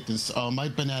be safe than. Oh, my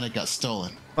banana got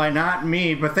stolen. By not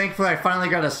me, but thankfully I finally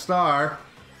got a star.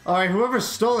 Alright, whoever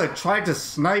stole it tried to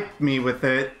snipe me with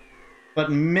it, but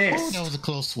Oh, missed. that was a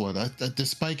close one.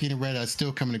 Despite getting red, I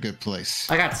still come in a good place.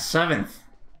 I got 7th.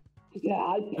 Yeah,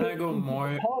 I go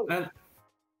more.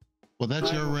 Well,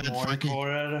 that's your red, Frankie.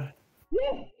 Yeah.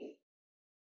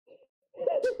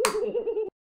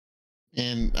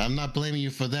 And I'm not blaming you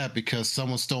for that because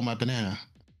someone stole my banana.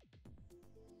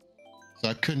 So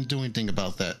I couldn't do anything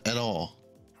about that at all.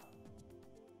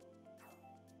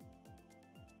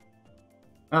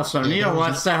 Oh, so Yeah, Neo there was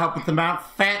wants to help with the Mount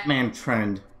Fat Man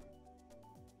trend.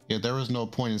 Yeah, there was no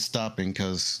point in stopping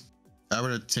because I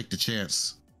would have taken the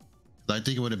chance. I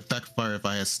think it would have backfired if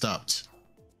I had stopped.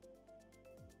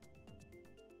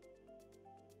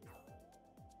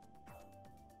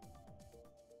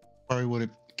 Probably would have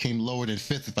came lower than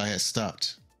 5th if I had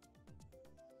stopped.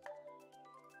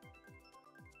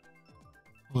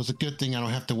 It was a good thing I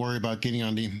don't have to worry about getting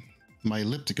on my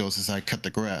ellipticals as I cut the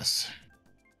grass.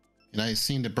 And I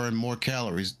seem to burn more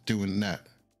calories doing that.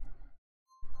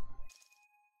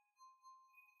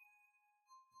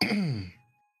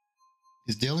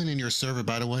 Is Dylan in your server,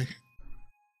 by the way?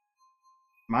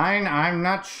 Mine, I'm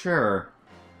not sure.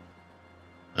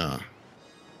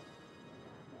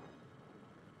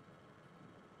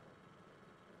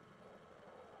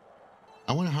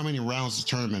 I wonder how many rounds the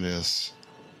tournament is.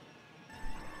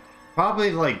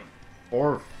 Probably like 4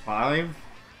 or 5.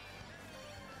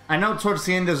 I know towards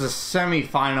the end there's a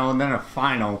semi-final and then a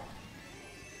final.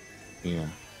 Yeah.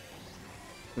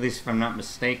 At least if I'm not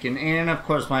mistaken. And of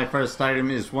course my first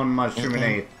item is 1 mushroom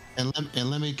and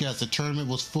let me guess, the tournament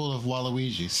was full of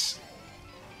Waluigis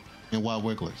and Wild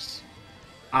Wigglers.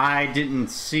 I didn't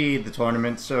see the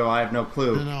tournament, so I have no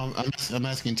clue. No, I'm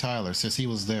asking Tyler, since he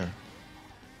was there.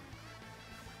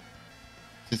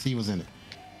 Since he was in it.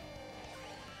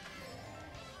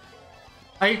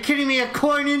 Are you kidding me? A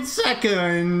coin in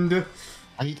second.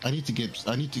 I need to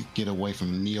get away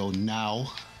from Neo now.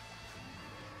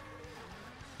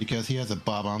 Because he has a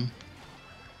Bob-omb.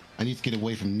 I need to get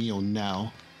away from Neo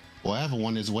now. Well, I have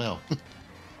one as well.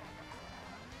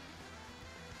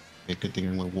 Yeah, good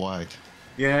thing I went wide.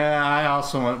 Yeah, I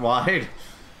also went wide.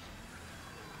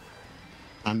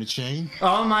 I'm the chain.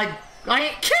 Oh my... Are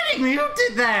you kidding me? Who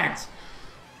did that?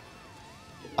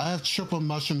 I have triple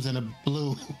mushrooms and a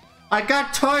blue. I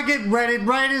got target readied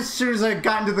right as soon as I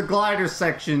got into the glider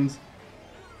sections.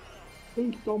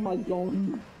 Who stole my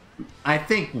gun? I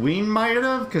think Ween might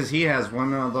have, because he has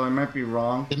one, although I might be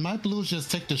wrong. Did my blues just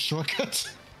take the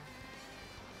shortcut?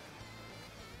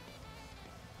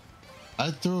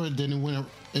 I threw it, then it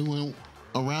went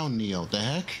around Neo. The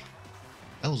heck?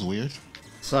 That was weird.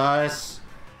 Sus.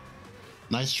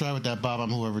 Nice try with that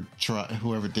Bob-omb,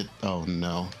 whoever did. Oh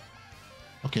no.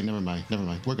 Okay, never mind.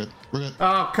 We're good.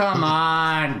 Oh, come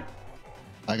on.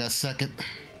 I got second.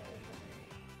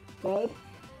 First?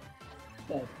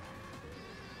 Third.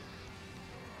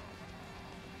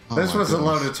 Oh, This my was a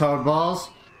goodness. load of toad balls.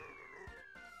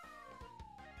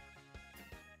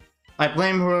 I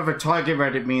blame whoever target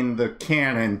readied me in the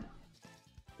cannon.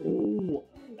 Ooh,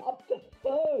 up to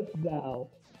third now.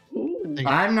 Ooh.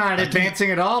 I'm not advancing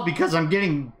at all because I'm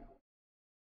getting...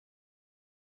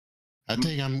 I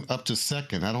think I'm up to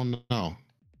second. I don't know.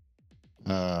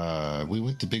 We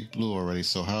went to Big Blue already,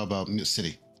 so how about Mute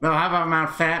City? No, how about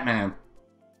Mount Fat Man?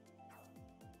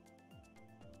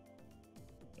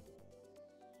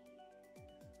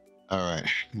 All right.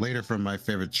 Later from my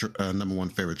favorite, number 1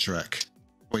 favorite track.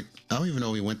 Wait, I don't even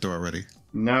know we went there already.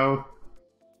 No,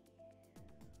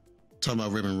 Talking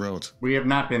about Ribbon Road. we have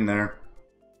not been there.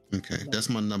 Okay, that's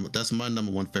my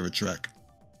number 1 favorite track.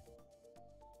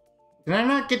 Can I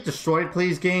not get destroyed,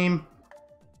 please, game?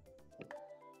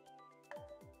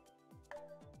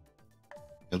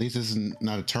 At least this is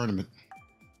not a tournament.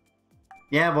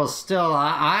 Yeah, well, still,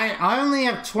 I only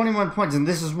have 21 points, and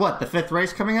this is what, the 5th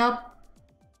race coming up?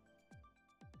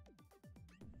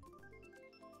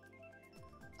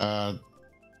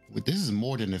 This is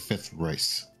more than the 5th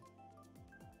race.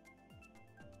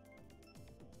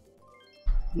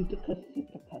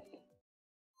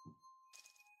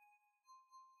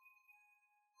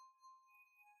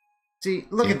 See,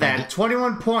 look at that,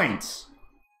 21 points.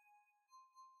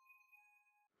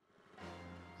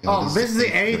 Yeah, Oh, this is the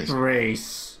 8th 8th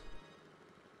race.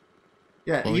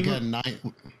 Yeah, Well, we even... got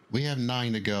 9. We have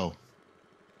 9 to go.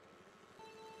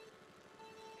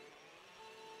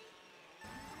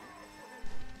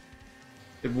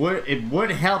 It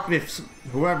would help if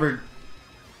whoever...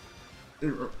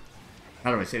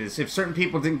 How do I say this? If certain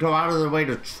people didn't go out of their way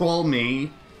to troll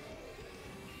me.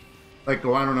 Like,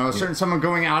 I don't know, someone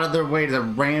going out of their way to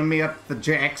ram me up the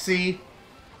jacksie.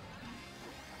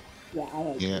 Yeah, I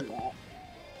don't do that.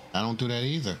 I don't do that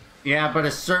either. Yeah, but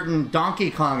a certain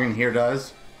Donkey Kong in here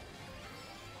does.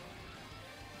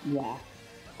 Yeah.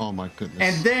 Oh my goodness.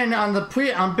 And then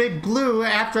on Big Blue,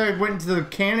 after I went into the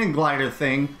cannon glider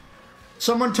thing,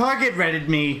 someone target readied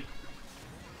me.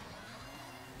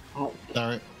 Ouch.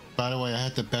 Alright. By the way, I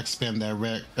had to back spam that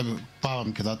red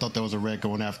problem because I thought there was a red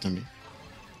going after me.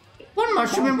 1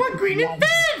 mushroom and 1 green and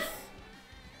 5th!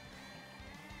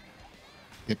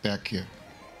 Get back here.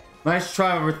 Nice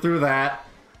try over through that.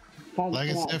 Thanks Like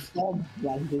I for that said- job,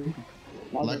 Brandon.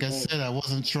 Like I said, I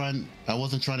wasn't trying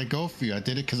to go for you. I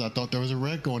did it because I thought there was a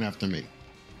red going after me.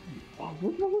 Oh,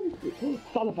 what's wrong with you?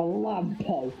 Son of a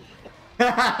lamppost.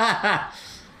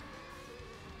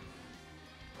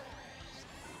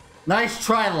 Nice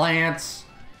try, Lance.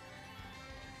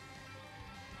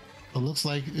 It looks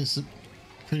like it's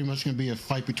pretty much going to be a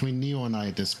fight between Neo and I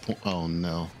at this point. Oh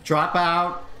no. Drop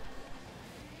out.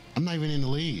 I'm not even in the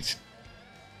lead.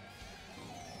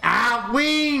 Ah,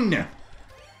 Ween! That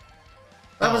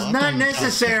was I not thought you- What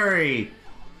necessary.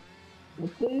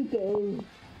 do you do?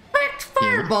 Backed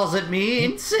fireballs at me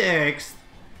in 6th.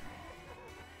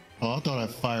 Oh, I thought I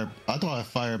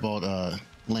fireballed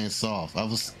Lance off.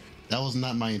 That was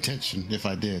not my intention if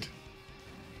I did.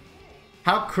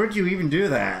 How could you even do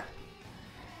that?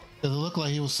 Does it look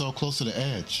like he was so close to the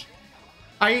edge?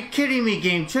 Are you kidding me,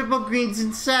 game? Triple greens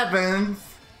in 7th.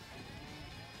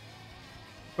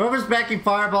 Whoever's backing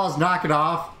fireballs, knock it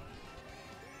off.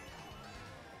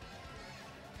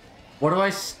 What do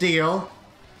I steal?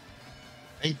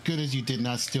 Ain't good as you did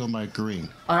not steal my green.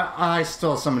 I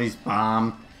stole somebody's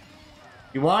bomb.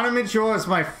 You want him, it's yours,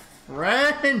 my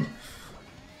friend.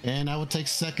 And I would take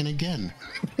second again.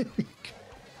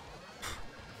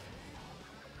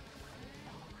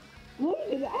 Look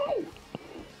at that!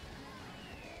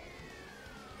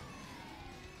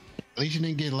 At least you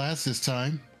didn't get last this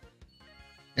time,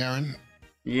 Aaron.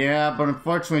 Yeah, but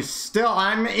unfortunately, still,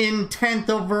 I'm in 10th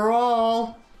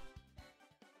overall.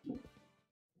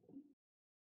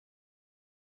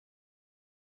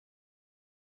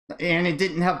 And it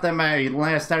didn't help that my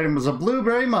last item was a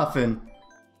blueberry muffin.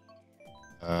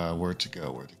 Where to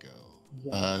go? Where to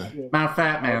go? Mount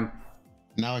Fat Man.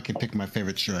 Now I can pick my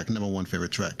favorite track, number 1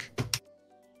 favorite track.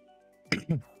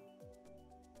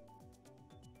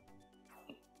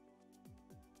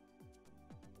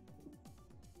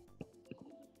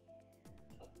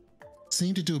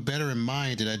 Seem to do better in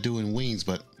mine than I do in Wings,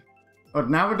 but Oh,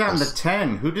 now we're down to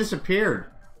 10. Who disappeared?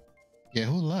 yeah,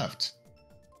 who left?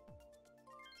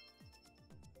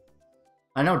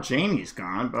 I know Janie's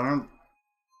gone, but I don't...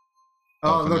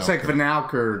 Oh, it looks like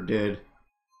Vanalker did.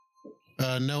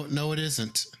 No, it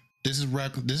isn't. This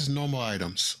is normal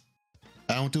items.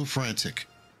 I don't do frantic.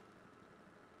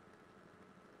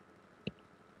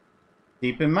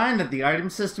 Keep in mind that the item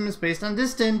system is based on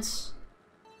distance.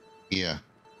 Yeah,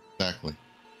 exactly.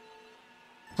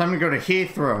 Time to go to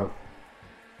Heathrow.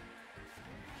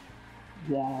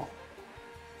 Yeah.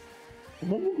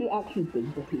 When did you actually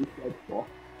think that he said for?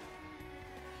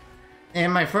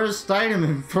 And my first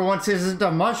item, for once, isn't a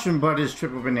mushroom, but is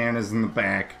triple bananas in the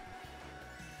back.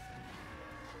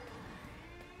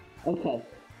 Okay,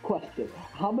 question.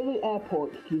 How many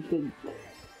airports do you think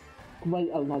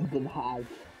Greater London has?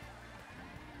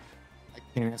 I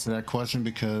can't answer that question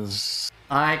because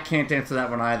I can't answer that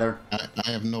one either.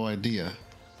 I have no idea.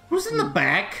 Who's in the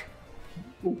back?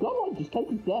 Well, go on, just take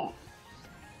a guess.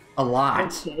 A lot.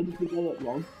 Okay, if you get it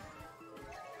wrong.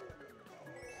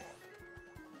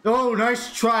 Oh,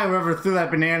 nice try, whoever threw that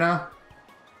banana.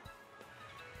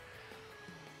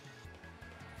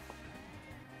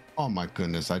 Oh my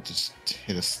goodness, I just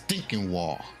hit a stinking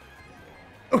wall.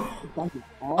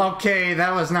 Okay,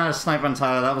 that was not a snipe on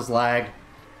Tyler, that was lag.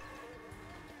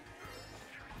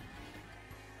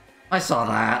 I saw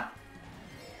that.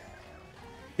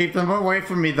 Keep them away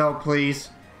from me though, please.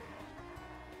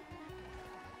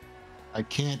 I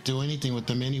can't do anything with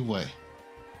them anyway.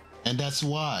 And that's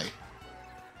why.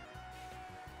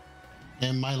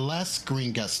 And my last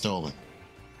screen got stolen.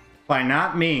 By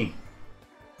not me.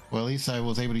 Well, at least I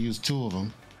was able to use 2 of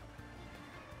them.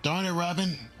 Darn it,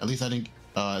 Robin. At least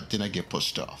I didn't get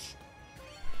pushed off.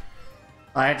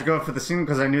 I had to go for the single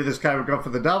because I knew this guy would go for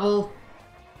the double.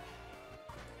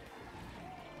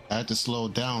 I had to slow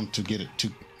down to get it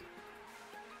to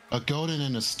a golden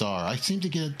and a star. I seem to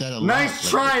get that a lot. Nice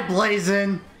try,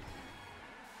 Blazin'.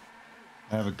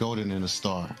 I have a golden and a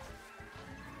star.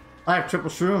 I have triple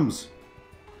shrooms.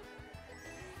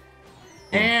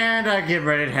 And I get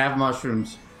ready to have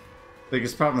mushrooms.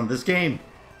 Biggest problem in this game.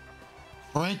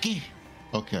 Frankie?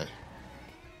 Okay.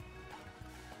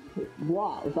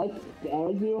 Wow, is that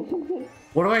scaring you or something?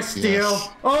 What do I steal? Yes.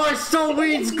 Oh, I stole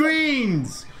Weed's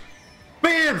greens!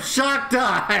 Bam! Shock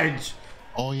dodge!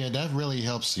 Oh yeah, that really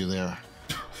helps you there.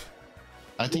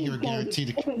 I think you're guaranteed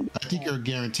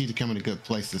to come in a good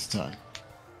place this time.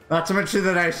 Not to mention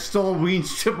that I stole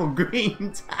Weed's triple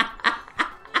greens.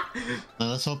 Now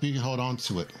let's hope you can hold on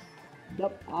to it.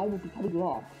 Yep, I will be coming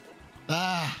lost.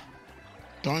 Ah!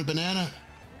 Darn banana.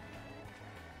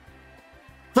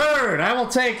 Third, I will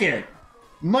take it.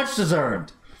 Much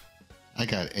deserved. I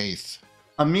got 8th.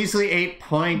 A measly 8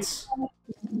 points.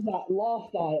 That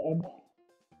last item.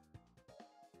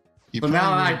 You So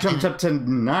now I probably jumped up to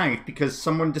 9th because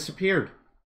someone disappeared.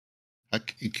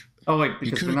 Oh wait,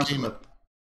 because Vanessa left.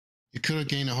 You could have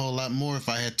gained a whole lot more if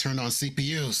I had turned on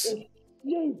CPUs.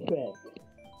 Stupid.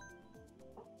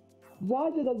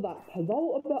 Rather than that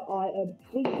penultimate item,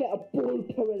 we get a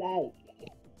blueprint 8.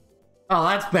 Oh,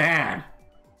 that's bad.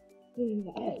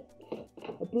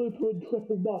 A blueprint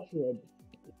triple mushroom.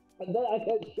 And then I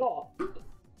get shot.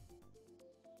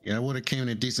 Yeah, I would have came in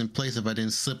a decent place if I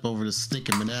didn't slip over the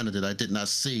stinking banana that I did not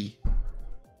see.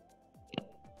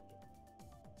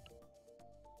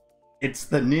 It's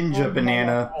the ninja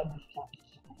banana.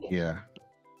 Yeah.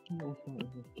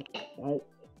 Right,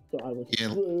 so I was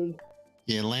Yeah. screwed.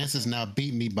 Yeah, Lance has now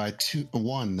beat me by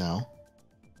 1 now.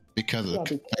 because of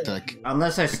the fact that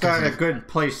Unless I start a good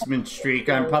placement streak,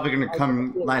 I'm probably going to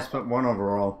come last but one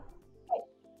overall.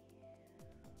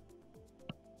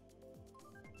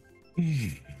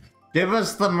 Give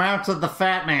us the mount of the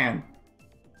fat man.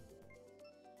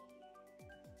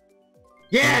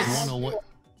 Yes!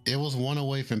 It was one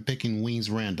away from picking Ween's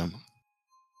random.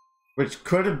 Which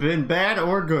could have been bad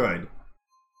or good.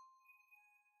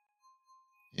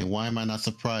 And why am I not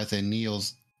surprised that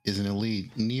Neil's is in the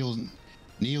lead?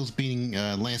 Neil's beating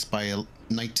Lance by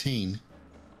 19.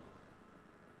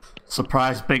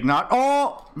 Surprise, Big Knot.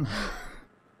 Oh!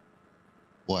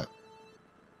 What?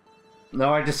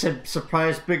 No, I just said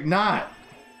surprise, Big Knot.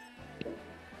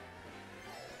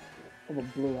 I'm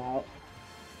blew out.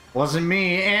 Wasn't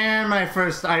me, and my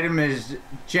first item is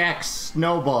Jack's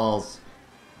Snowballs.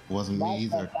 Wasn't me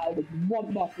either. I was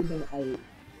one nothing than 8.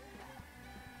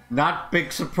 Not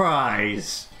big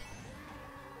surprise.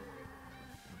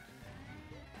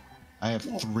 I have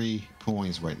 3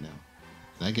 coins right now.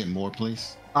 Can I get more,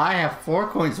 please? I have 4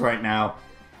 coins right now.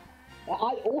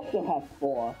 I also have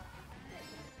 4.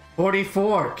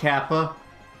 44, Kappa.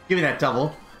 Give me that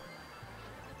double.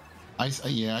 I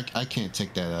can't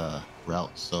take that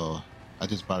route, so I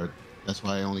just bought it. That's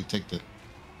why I only take the.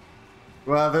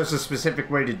 Well, there's a specific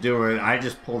way to do it. I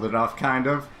just pulled it off, kind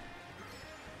of.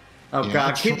 Oh Yeah,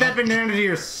 god, keep that banana to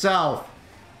yourself.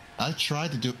 I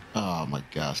tried to do. Oh my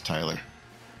gosh, Tyler.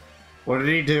 What did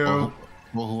he do?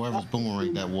 Well, whoever's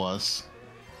boomerang that was.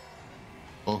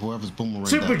 Or whoever's boomerang.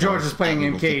 Super George is playing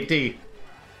MK8D.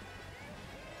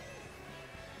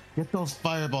 Get those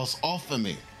fireballs off of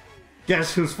me.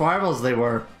 Guess whose fireballs they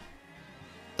were?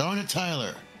 Darn it,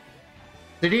 Tyler.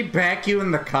 Did he back you in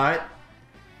the cut?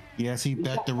 Yes, he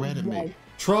backed the red at me.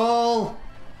 Troll!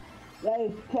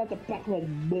 They tried to back with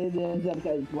millions of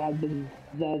those random.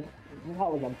 That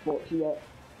was unfortunate.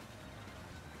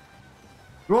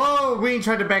 Whoa, Ween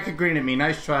tried to back a green at me.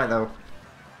 Nice try, though.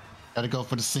 Gotta go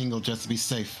for the single just to be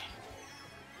safe.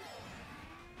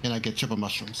 And I get triple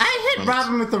mushrooms. I hit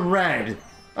Robin with the red.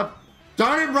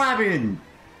 Darn it, Robin!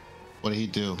 What did he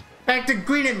do? Back to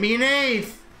green at me in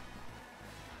 8th.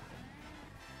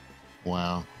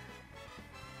 Wow.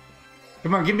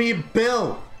 Come on, give me a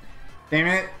bill. Damn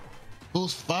it.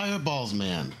 Who's fireballs,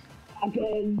 man?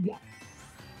 Again.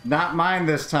 Not mine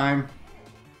this time.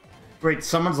 Wait,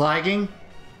 someone's lagging?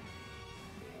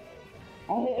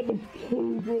 I hit him with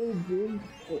 2 greens.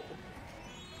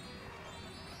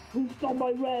 Who stole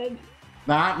my red?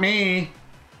 Not me.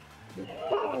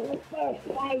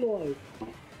 Finally.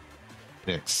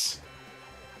 6.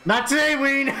 Not today,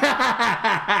 Ween.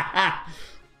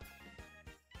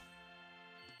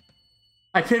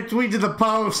 I pipped Ween to the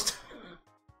post.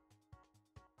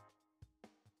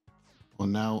 Well,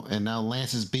 now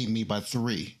Lance has beaten me by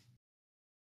 3.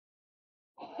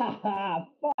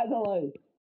 Finally.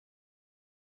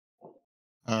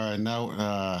 All right,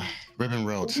 now Ribbon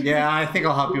Road. Yeah, I think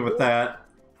I'll help you with that.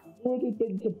 We've already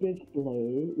been to Big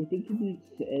Blue, we've been to Mute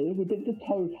City, we've been to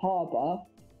Toad Harbor.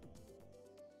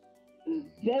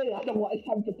 Jay, I don't know what it's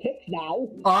time to pick now.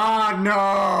 Oh,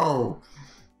 no.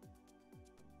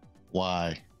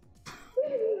 Why?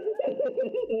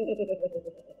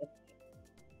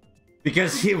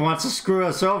 Because he wants to screw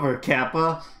us over,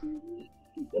 Kappa.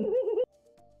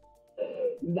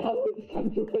 Now it's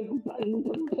time to pick Bang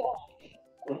Box.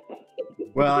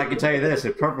 Well, I can tell you this,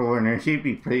 if Purple were in there, he'd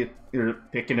be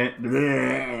picking it.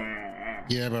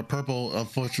 Yeah, but Purple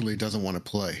unfortunately doesn't want to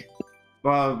play.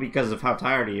 Well, because of how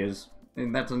tired he is.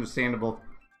 And that's understandable.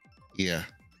 Yeah.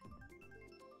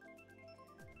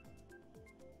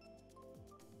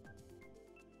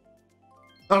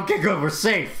 Okay, good, we're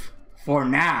safe. For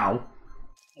now.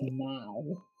 Now.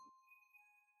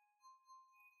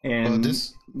 And Well,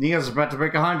 Neo's about to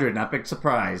break 100, not big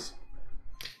surprise.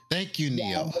 Thank you,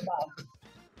 Neo. Yeah,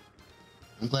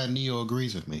 I'm glad Neo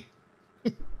agrees with me.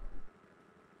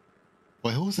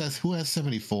 Wait, who has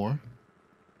 74?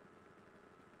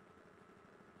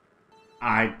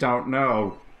 I don't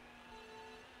know.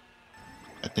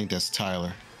 I think that's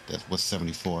Tyler. That was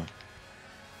 74.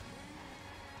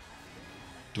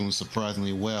 Doing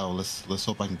surprisingly well. Let's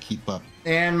hope I can keep up.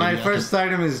 And my Maybe first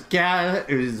item is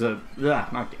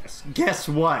not guess. Guess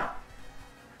what?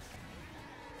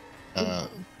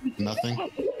 Nothing.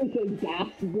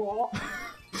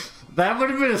 That would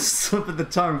have been a slip of the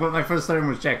tongue, but my first item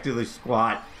was Jack Dooley's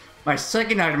squat. My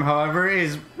second item, however,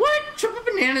 is what? Triple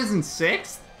bananas in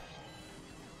 6th?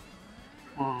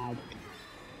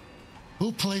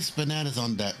 Who placed bananas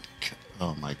on that?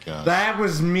 Oh my god. That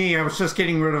was me. I was just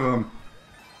getting rid of them.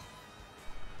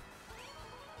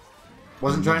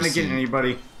 Wasn't trying to get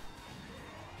anybody.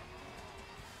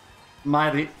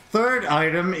 My third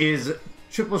item is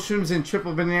triple shrooms and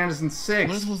triple bananas and 6.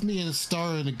 What is with me and a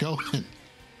star and a going?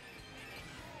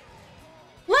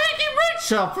 Lanky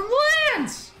Rickshaw from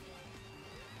Lance!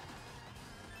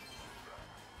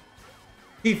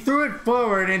 He threw it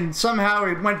forward and somehow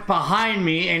it went behind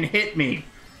me and hit me.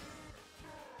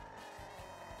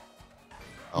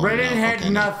 Oh, Reddit no. had Okay,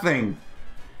 nothing.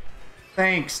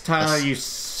 Thanks, Tyler, you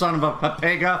son of a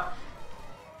papega.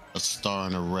 A star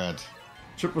and a red.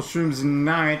 Triple shrooms in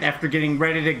 9th after getting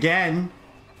Reddit again.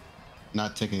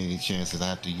 Not taking any chances. I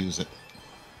have to use it.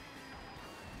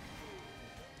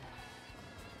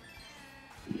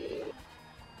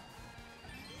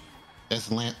 That's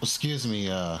Lamp. Excuse me,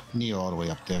 Neo, all the way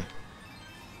up there.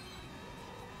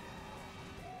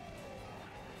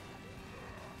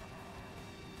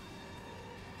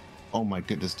 Oh my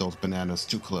goodness, those bananas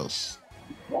too close.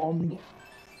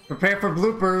 Prepare for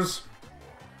bloopers.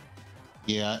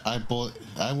 Yeah,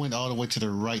 I went all the way to the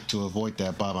right to avoid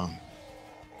that bomb.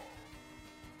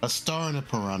 A star and a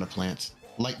piranha plant.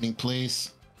 Lightning,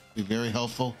 please. Be very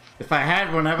helpful. If I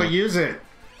had one, I would use it.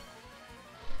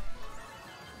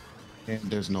 And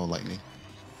there's no lightning.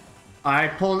 I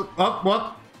pulled up.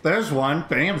 Whoop! There's one.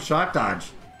 Bam! Shot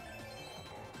dodge.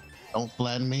 Don't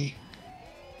flatten me.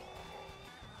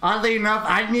 Oddly enough,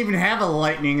 I didn't even have a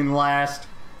lightning in last.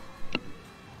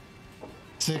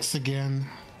 6 again.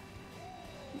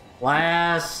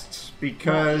 Last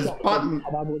because button.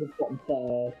 I would have gotten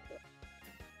third.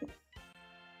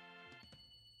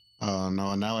 Oh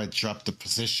no! Now I dropped the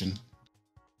position.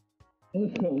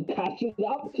 Catch it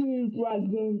up to you,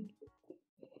 Brendan.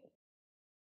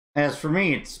 As for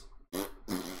me, it's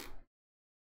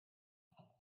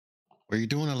Well, you're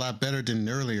doing a lot better than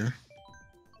earlier.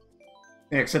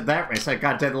 except that race I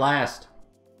got dead last.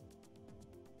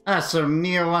 So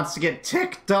Neo wants to get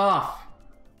ticked off.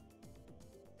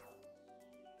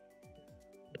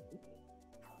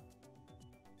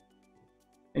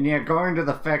 And yeah, going to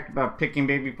the fact about picking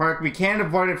Baby Park, we can't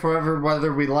avoid it forever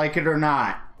whether we like it or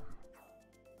not.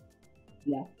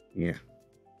 Yeah. Yeah.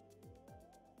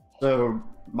 So,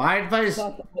 my advice,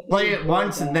 play it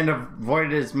once and then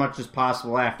avoid it as much as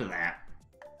possible after that.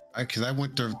 Because I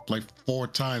went there like 4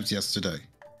 times yesterday.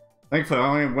 Thankfully, I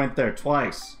only went there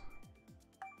twice.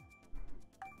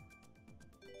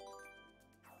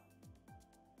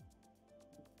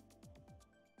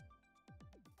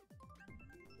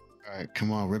 All right,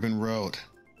 come on, Ribbon Road.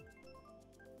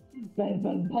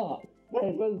 Raven Park.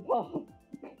 Raven Park.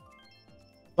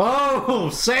 Oh,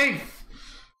 safe!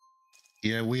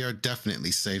 Yeah, we are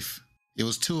definitely safe. It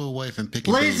was 2 away from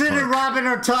picking Blazin' Baby and Park. Robin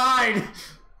are tied!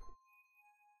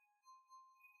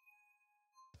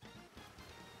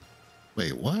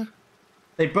 Wait, what?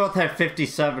 They both have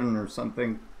 57 or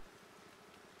something.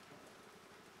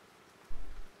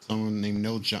 Someone named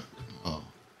No John. Oh,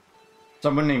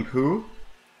 Someone named who?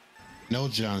 No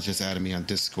John's just added me on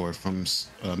Discord from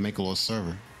Make a Little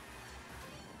Server.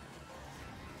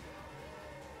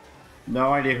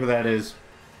 No idea who that is.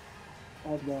 I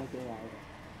have no idea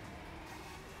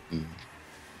either.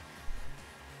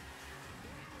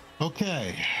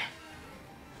 Okay.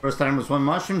 First item was 1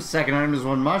 mushroom, second item is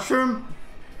 1 mushroom.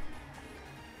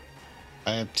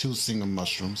 I have 2 single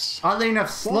mushrooms. Oddly enough,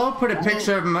 Slow put a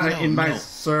picture of my, in my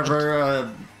server,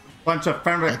 a bunch of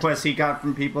friend requests he got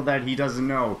from people that he doesn't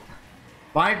know.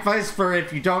 My advice for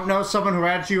if you don't know someone who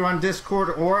adds you on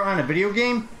Discord or on a video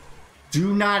game,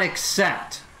 do not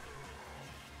accept.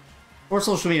 Or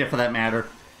social media for that matter.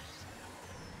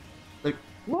 Like,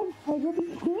 What? I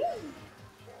didn't see?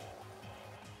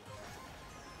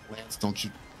 Lance, don't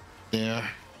you dare.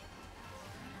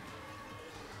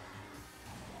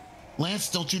 Lance,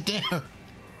 don't you dare.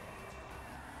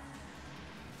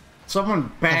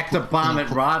 someone backed a bomb at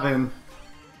Robin.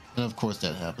 And of course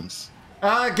that happens.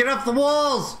 Get off the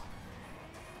walls!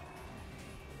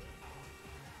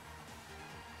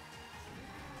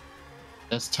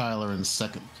 That's Tyler in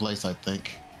 2nd place, I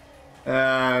think.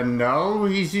 No,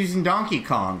 he's using Donkey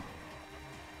Kong.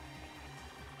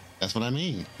 That's what I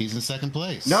mean. He's in 2nd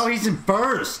place. No, he's in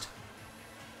first.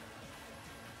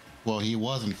 Well, he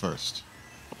was in 1st.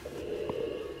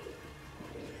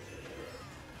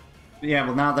 Yeah,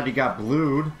 well, now that he got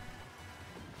blued.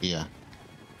 Yeah.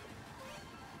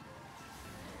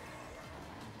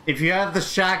 If you have the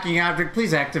shocking object,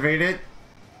 please activate it.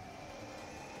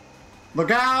 Look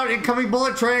out! Incoming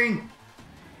bullet train!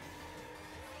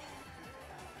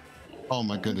 Oh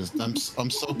my goodness. I'm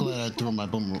so glad I threw my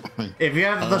boomerang. If you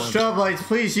have the strobe lights,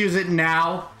 please use it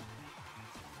now.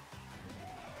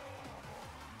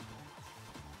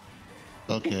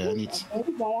 Okay, I need to...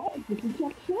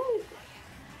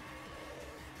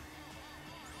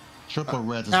 Triple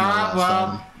red is my last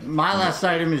item. My last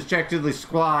item is objectively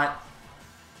squat.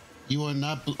 You are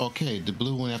not okay. The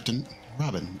blue went after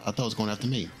Robin. I thought it was going after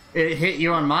me. It hit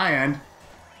you on my end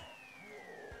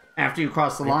after you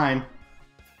crossed the line.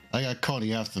 I got caught in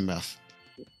the aftermath.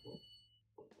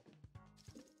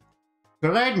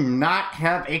 Could I not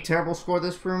have a terrible score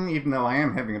this room, even though I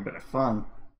am having a bit of fun?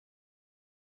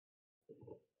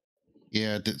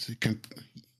 Yeah,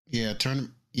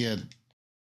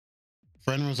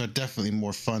 friend rooms are definitely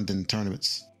more fun than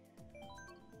tournaments.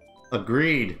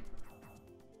 Agreed.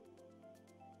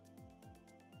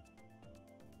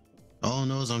 All I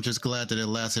know is I'm just glad that it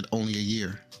lasted only a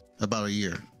year. About a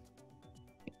year.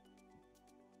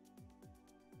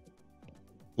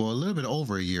 Well, a little bit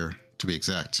over a year, to be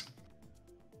exact.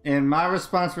 And my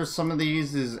response for some of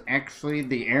these is actually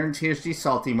the AaronTSG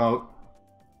salt emote.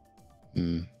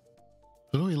 Who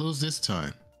do we lose this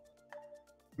time?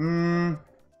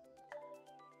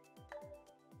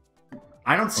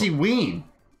 I don't see Ween.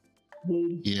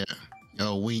 Yeah.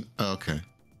 Oh, Ween. Okay.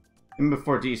 And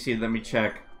before DC, let me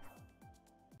check.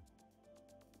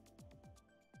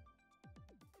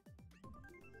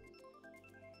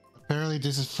 Apparently,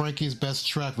 this is Frankie's best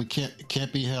track. We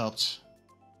can't be helped.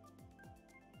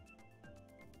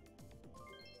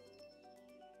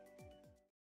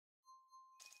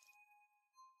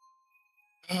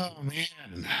 Oh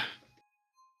man.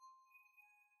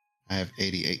 I have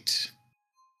 88.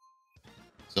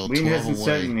 So Ween 12 hasn't away.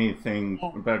 said anything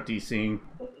about DCing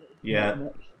yet.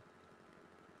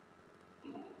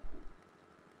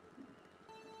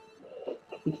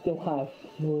 We still have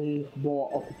 3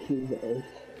 more opportunities.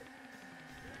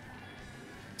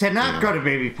 To not go to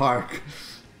Baby Park.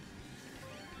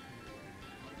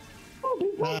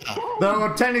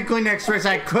 Though technically next race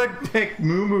I could pick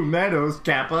Moo Moo Meadows,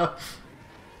 Kappa.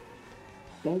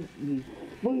 Don't be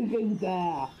moving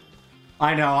there.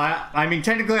 I know, I mean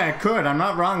technically I could, I'm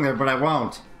not wrong there, but I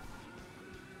won't.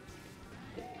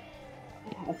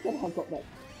 I said I've got that.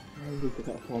 I need to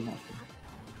get a format.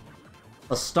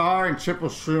 A star and triple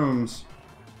shrooms.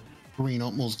 Green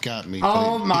almost got me.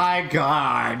 Oh my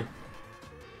god.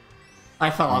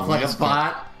 I fell off like a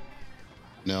bot.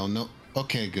 No.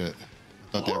 Okay, good.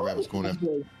 I thought that rat was going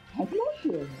after.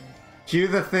 Cue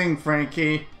the thing,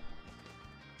 Frankie.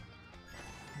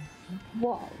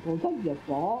 What? Was that your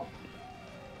fault?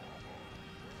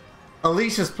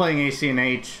 Alicia's playing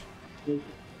ACNH.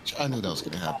 I knew that was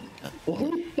going to happen.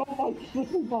 Who stopped my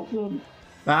triple button?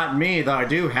 Not me, though I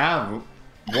do have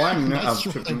one Nice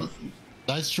of try. triple.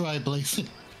 Nice try, Blazing.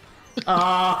 Did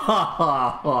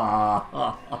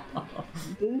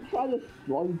you try to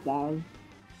slow down?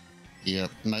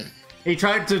 Yep. He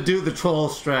tried to do the troll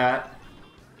strat.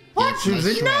 What? She was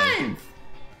nice in try. 9th!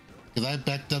 Because I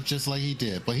backed up just like he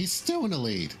did, but he's still in the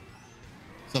lead.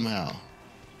 Somehow.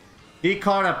 He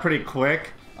caught up pretty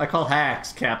quick. I call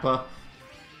hacks, Kappa.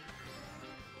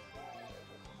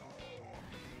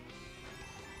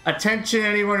 Attention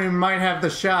anyone who might have the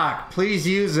shock. Please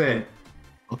use it.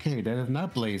 Okay, that is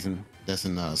not Blazing. That's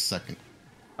in a second.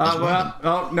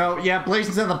 No, yeah,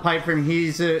 Blazing's on the pipe frame.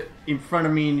 He's in front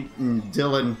of me and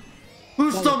Dylan.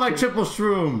 Who stole my triple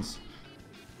shrooms?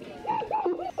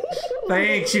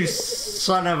 Thanks, you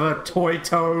son of a toy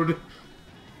toad.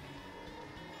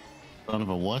 Son of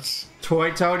a what?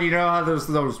 Toy toad, you know how there's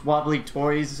those wobbly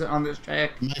toys on this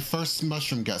track? My first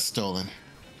mushroom got stolen.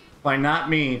 By not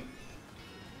me.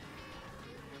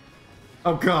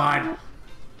 Oh god.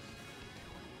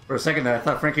 For a second there, I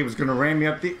thought Frankie was gonna ram me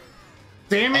up the...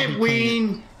 Damn it,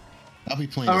 Ween! I'll be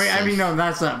playing Oh, wait, I mean, no,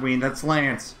 that's not Ween, that's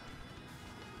Lance.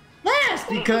 Lance,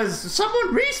 because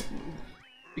someone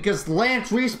because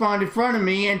Lance respawned in front of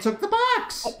me and took the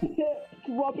box!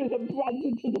 Robin and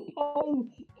Brandon to the post!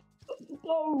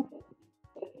 No!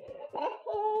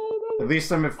 At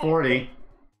least I'm at 40.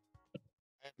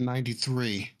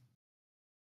 93.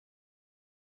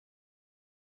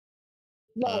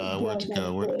 Where'd to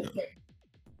go?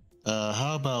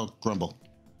 How about Grumble?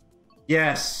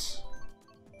 Yes.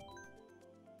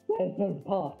 You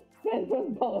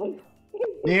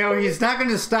know, he's not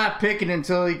gonna stop picking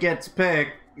until he gets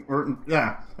picked. Or,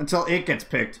 until it gets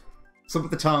picked. Slip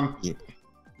with the tongue.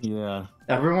 Yeah.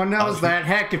 Everyone knows that.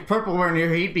 Heck, if Purple weren't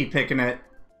here, he'd be picking it.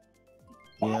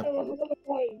 Yep.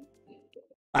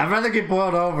 I'd rather get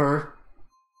boiled over.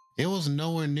 It was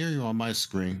nowhere near you on my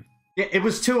screen. Yeah, it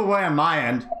was 2 away on my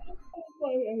end.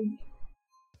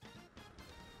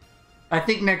 I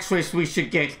think next race we should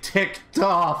get ticked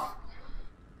off.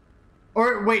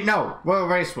 Or, wait, no. Royal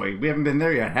Raceway. We haven't been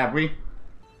there yet, have we?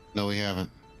 No, we haven't.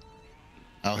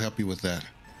 I'll help you with that.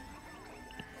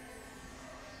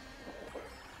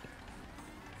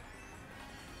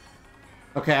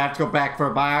 Okay, I have to go back for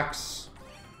a box.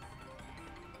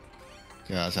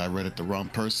 Guys, I read it the wrong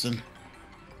person.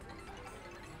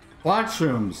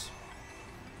 Mushrooms.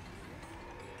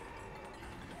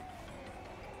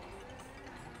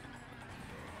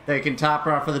 Taking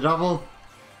topper off for the double.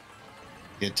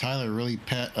 Yeah, Tyler really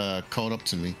caught up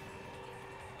to me.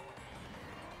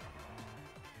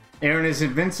 Aaron is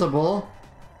invincible.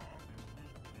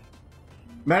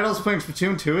 Metal's playing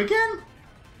Splatoon 2 again?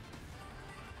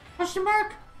 Question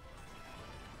mark?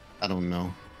 I don't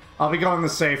know. I'll be going the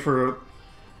safe route.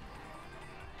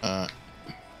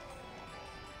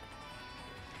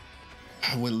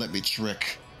 Wouldn't let me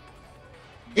trick.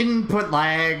 Input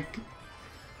lag.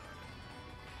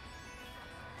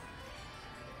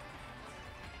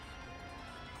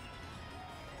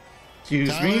 Excuse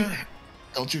me? Tyler,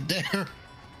 don't you dare.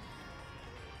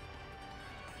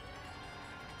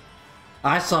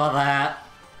 I saw that.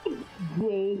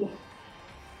 Green.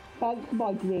 Thanks,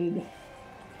 my green.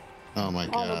 Oh my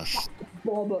gosh.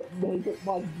 Bomb at me, but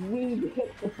my green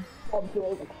hit the sponsor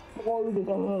and exploded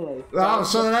early. Oh,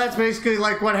 so that's basically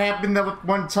like what happened that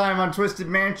one time on Twisted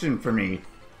Mansion for me.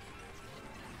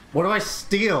 What do I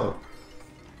steal?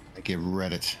 I get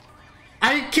Reddit.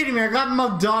 Are you kidding me? I got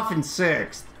mugged off in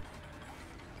 6th.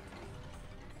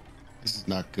 This is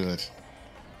not good.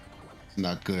 It's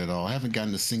not good at all. I haven't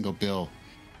gotten a single bill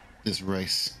this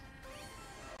race.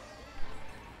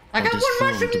 I got this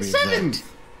one Froom, mushroom to in be 7th. exact.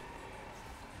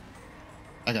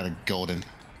 I got a golden.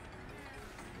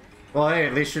 Well, hey,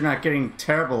 at least you're not getting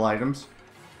terrible items.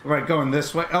 Right, going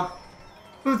this way. Oh,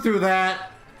 who threw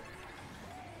that?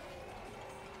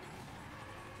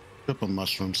 Triple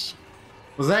mushrooms.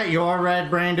 Was that your red,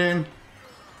 Brandon?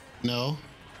 No,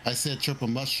 I said triple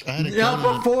mushroom. I had a No, golden and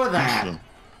a before that. mushroom.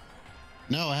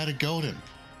 No, I had a golden.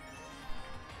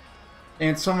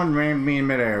 And someone rammed me in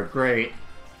midair. Great.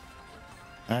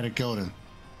 I had a golden.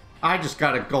 I just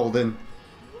got a golden.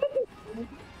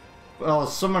 Well,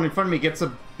 someone in front of me gets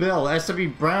a bill. SW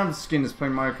Brown Skin is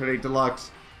playing Mario Kart 8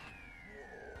 Deluxe.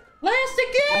 Last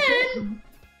again!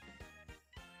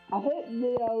 I hit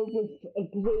Neo with a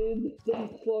green,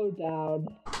 didn't slow down.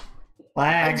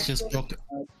 Lag.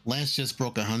 Lance just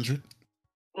broke 100.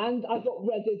 And I got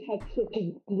Reddit had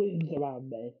triple greens around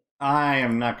me. I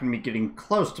am not going to be getting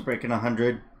close to breaking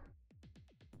 100.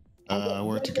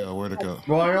 Where to go? Where to go?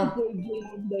 Royal?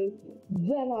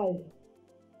 Then I...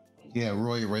 Yeah,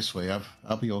 Royal Raceway.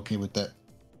 I'll be okay with that.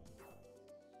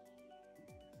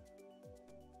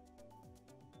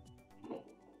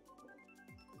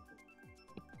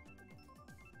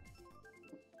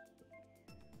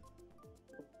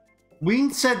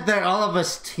 We said that all of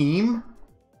us team?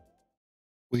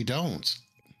 We don't.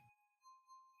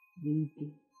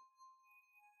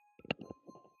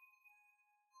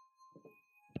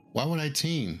 Why would I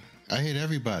team? I hit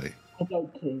everybody. I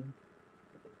don't team.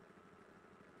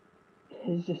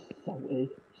 He's just salty.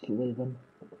 Just leave him.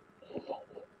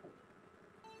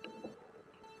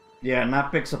 Yeah,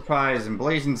 not big surprise. And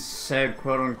Blazing said,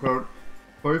 quote unquote,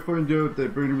 I find out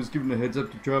that Brandon was given a heads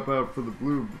up to drop out for the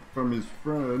blue from his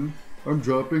friend, I'm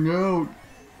dropping out.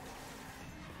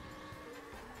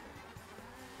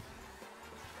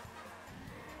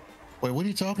 Wait, what are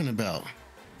you talking about?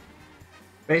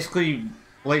 Basically,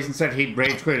 Blazing said he'd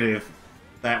rage quit if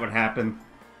that would happen.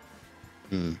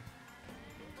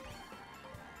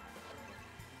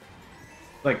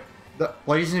 Like,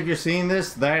 Blazing, if you're seeing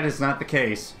this, that is not the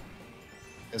case.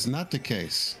 It's not the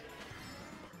case.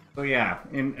 So yeah,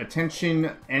 in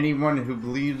attention, anyone who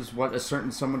believes what a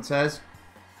certain someone says,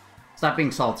 stop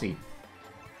being salty.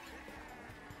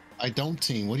 I don't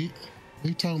team. What are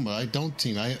you talking about? I don't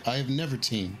team. I have never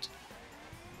teamed.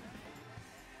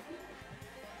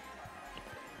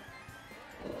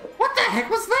 What the heck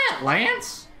was that,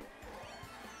 Lance?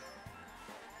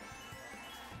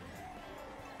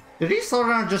 Did he slow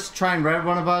down just to try and rev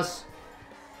one of us?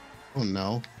 Oh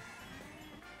no.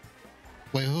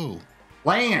 Wait, who?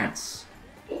 Lance!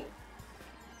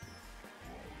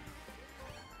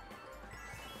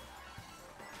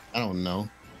 I don't know.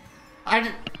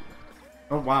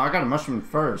 Oh wow, I got a mushroom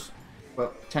first.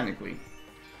 Well, technically.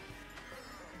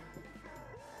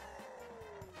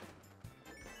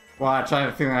 Watch, I have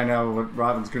a feeling I know what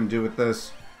Robin's gonna do with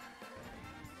this.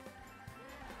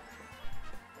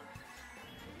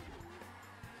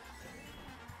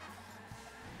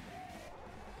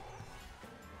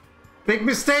 Big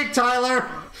mistake, Tyler!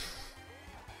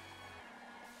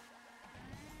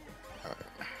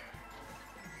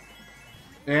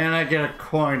 And I get a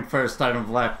coin first item of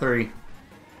lap 3.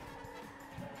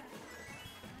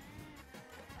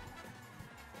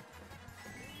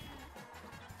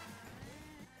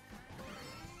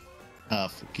 Ah,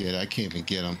 forget it. I can't even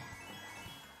get him.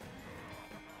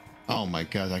 Oh my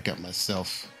god, I got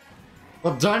myself.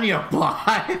 Well done, you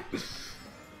bot.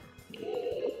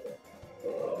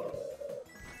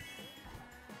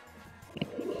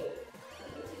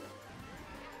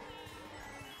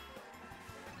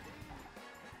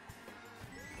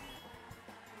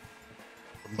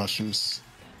 Mushrooms.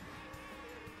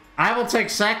 I will take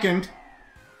second.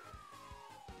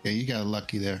 Yeah, you got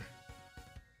lucky there.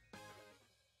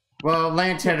 Well,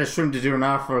 Lance had a shroom to do an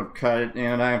offer cut,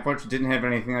 and I unfortunately didn't have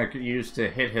anything I could use to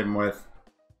hit him with.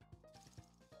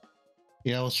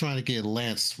 Yeah, I was trying to get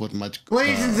Lance with my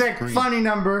Blazing's a green. funny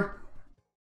number.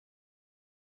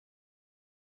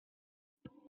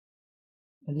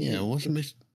 Yeah, what's my...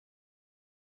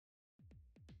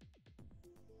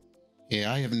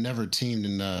 Yeah, I have never teamed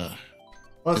in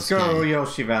Let's go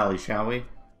Yoshi Valley, shall we?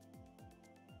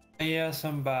 Yes,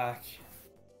 I'm back.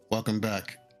 Welcome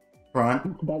back.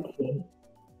 Front.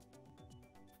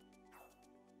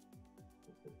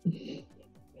 It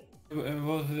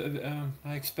was,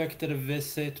 I expected a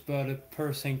visit, but a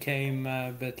person came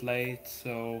a bit late,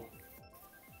 so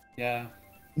yeah.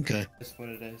 Okay. That's what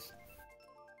it is.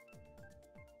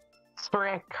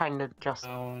 Sorry, I kind of just.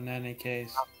 Oh, in any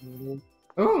case.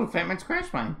 Ooh, Fatman's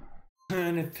Crash Mine.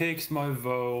 And it picks my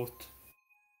vote.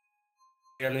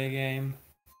 Early game.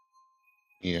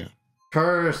 Yeah.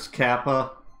 Curse,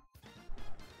 Kappa.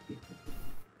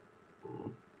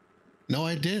 No,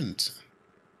 I didn't.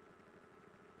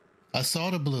 I saw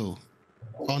the blue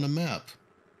on the map.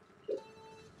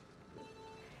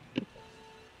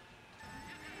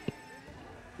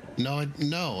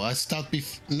 No, I stopped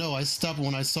I stopped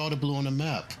when I saw the blue on the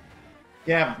map.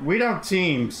 Yeah, we don't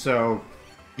team, so...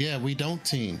 Yeah, we don't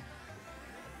team.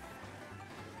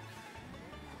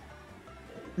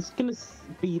 It's gonna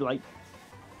be like.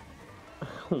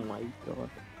 Oh my god.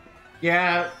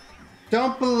 Yeah,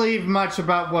 don't believe much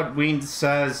about what Ween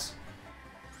says.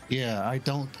 Yeah, I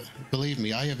don't. Believe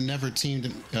me, I have never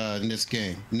teamed in this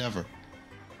game. Never.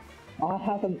 I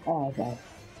haven't either.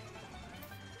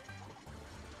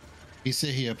 He said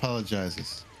he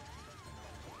apologizes.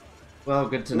 Well,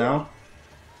 good to know.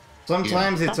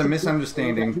 Sometimes it's a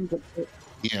misunderstanding.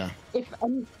 Yeah. If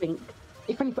anything,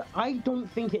 I don't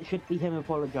think it should be him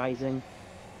apologizing.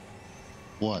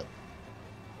 What?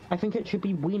 I think it should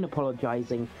be Ween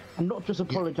apologizing, and not just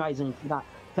apologizing for that,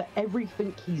 for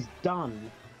everything he's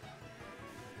done.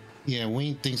 Yeah,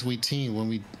 Wayne thinks we team when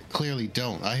we clearly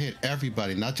don't. I hit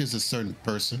everybody, not just a certain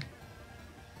person.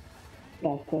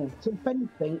 Okay. So if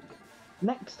anything,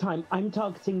 next time I'm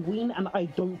targeting Ween and I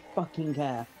don't fucking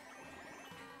care.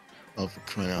 Oh, for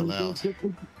crying out loud.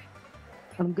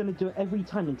 I'm gonna do it every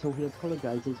time until he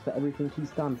apologizes for everything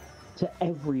he's done to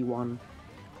everyone.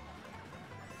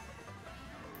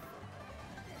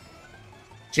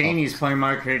 Janie's playing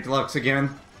Mario Kart Deluxe again.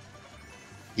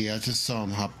 Yeah, I just saw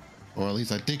him hop, or at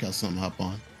least I think I saw him hop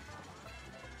on.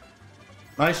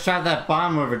 Nice shot that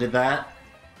bomb whoever did that.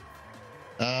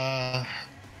 I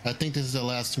think this is the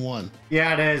last one.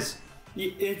 Yeah, it is.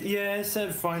 Yeah, it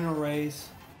said final race.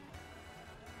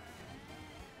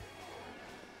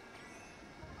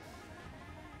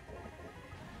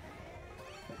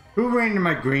 Who ran into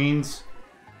my greens?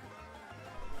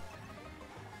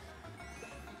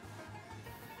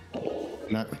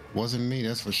 Wasn't me,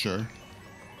 that's for sure.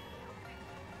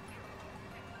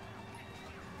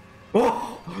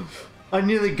 Oh! I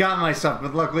nearly got myself,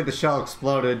 but luckily the shell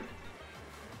exploded.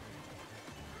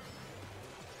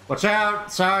 Watch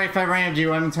out! Sorry if I rammed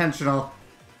you, unintentional.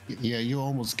 Yeah, you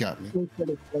almost got me. Instead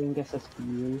of playing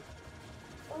SSU.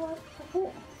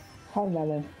 Hi,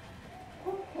 Melon.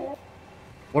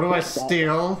 What do I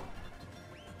steal?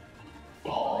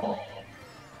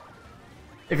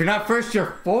 If you're not first,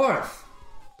 you're fourth.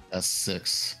 That's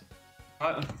 6.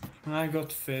 I got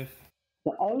 5th.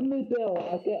 The only bill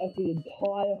I get of the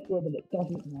entire film, and it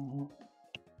doesn't matter.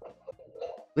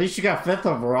 At least you got 5th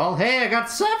overall. Hey, I got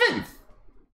 7th.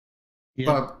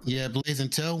 Yeah, yeah, Blaze,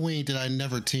 and tell Wayne that I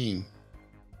never team.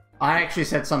 I actually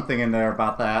said something in there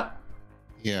about that.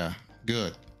 Yeah,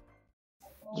 good.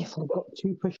 Yes, I got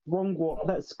 2 push wrong walk.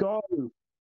 Let's go.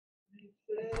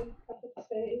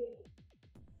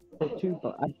 The 2,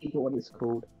 but I forget what it's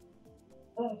called.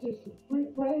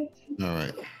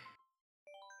 Alright.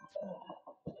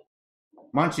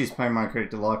 Munchie's playing Mario Kart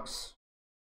Deluxe.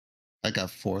 I got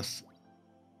 4th.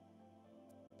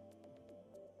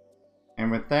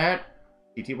 And with that,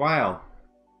 TTYL.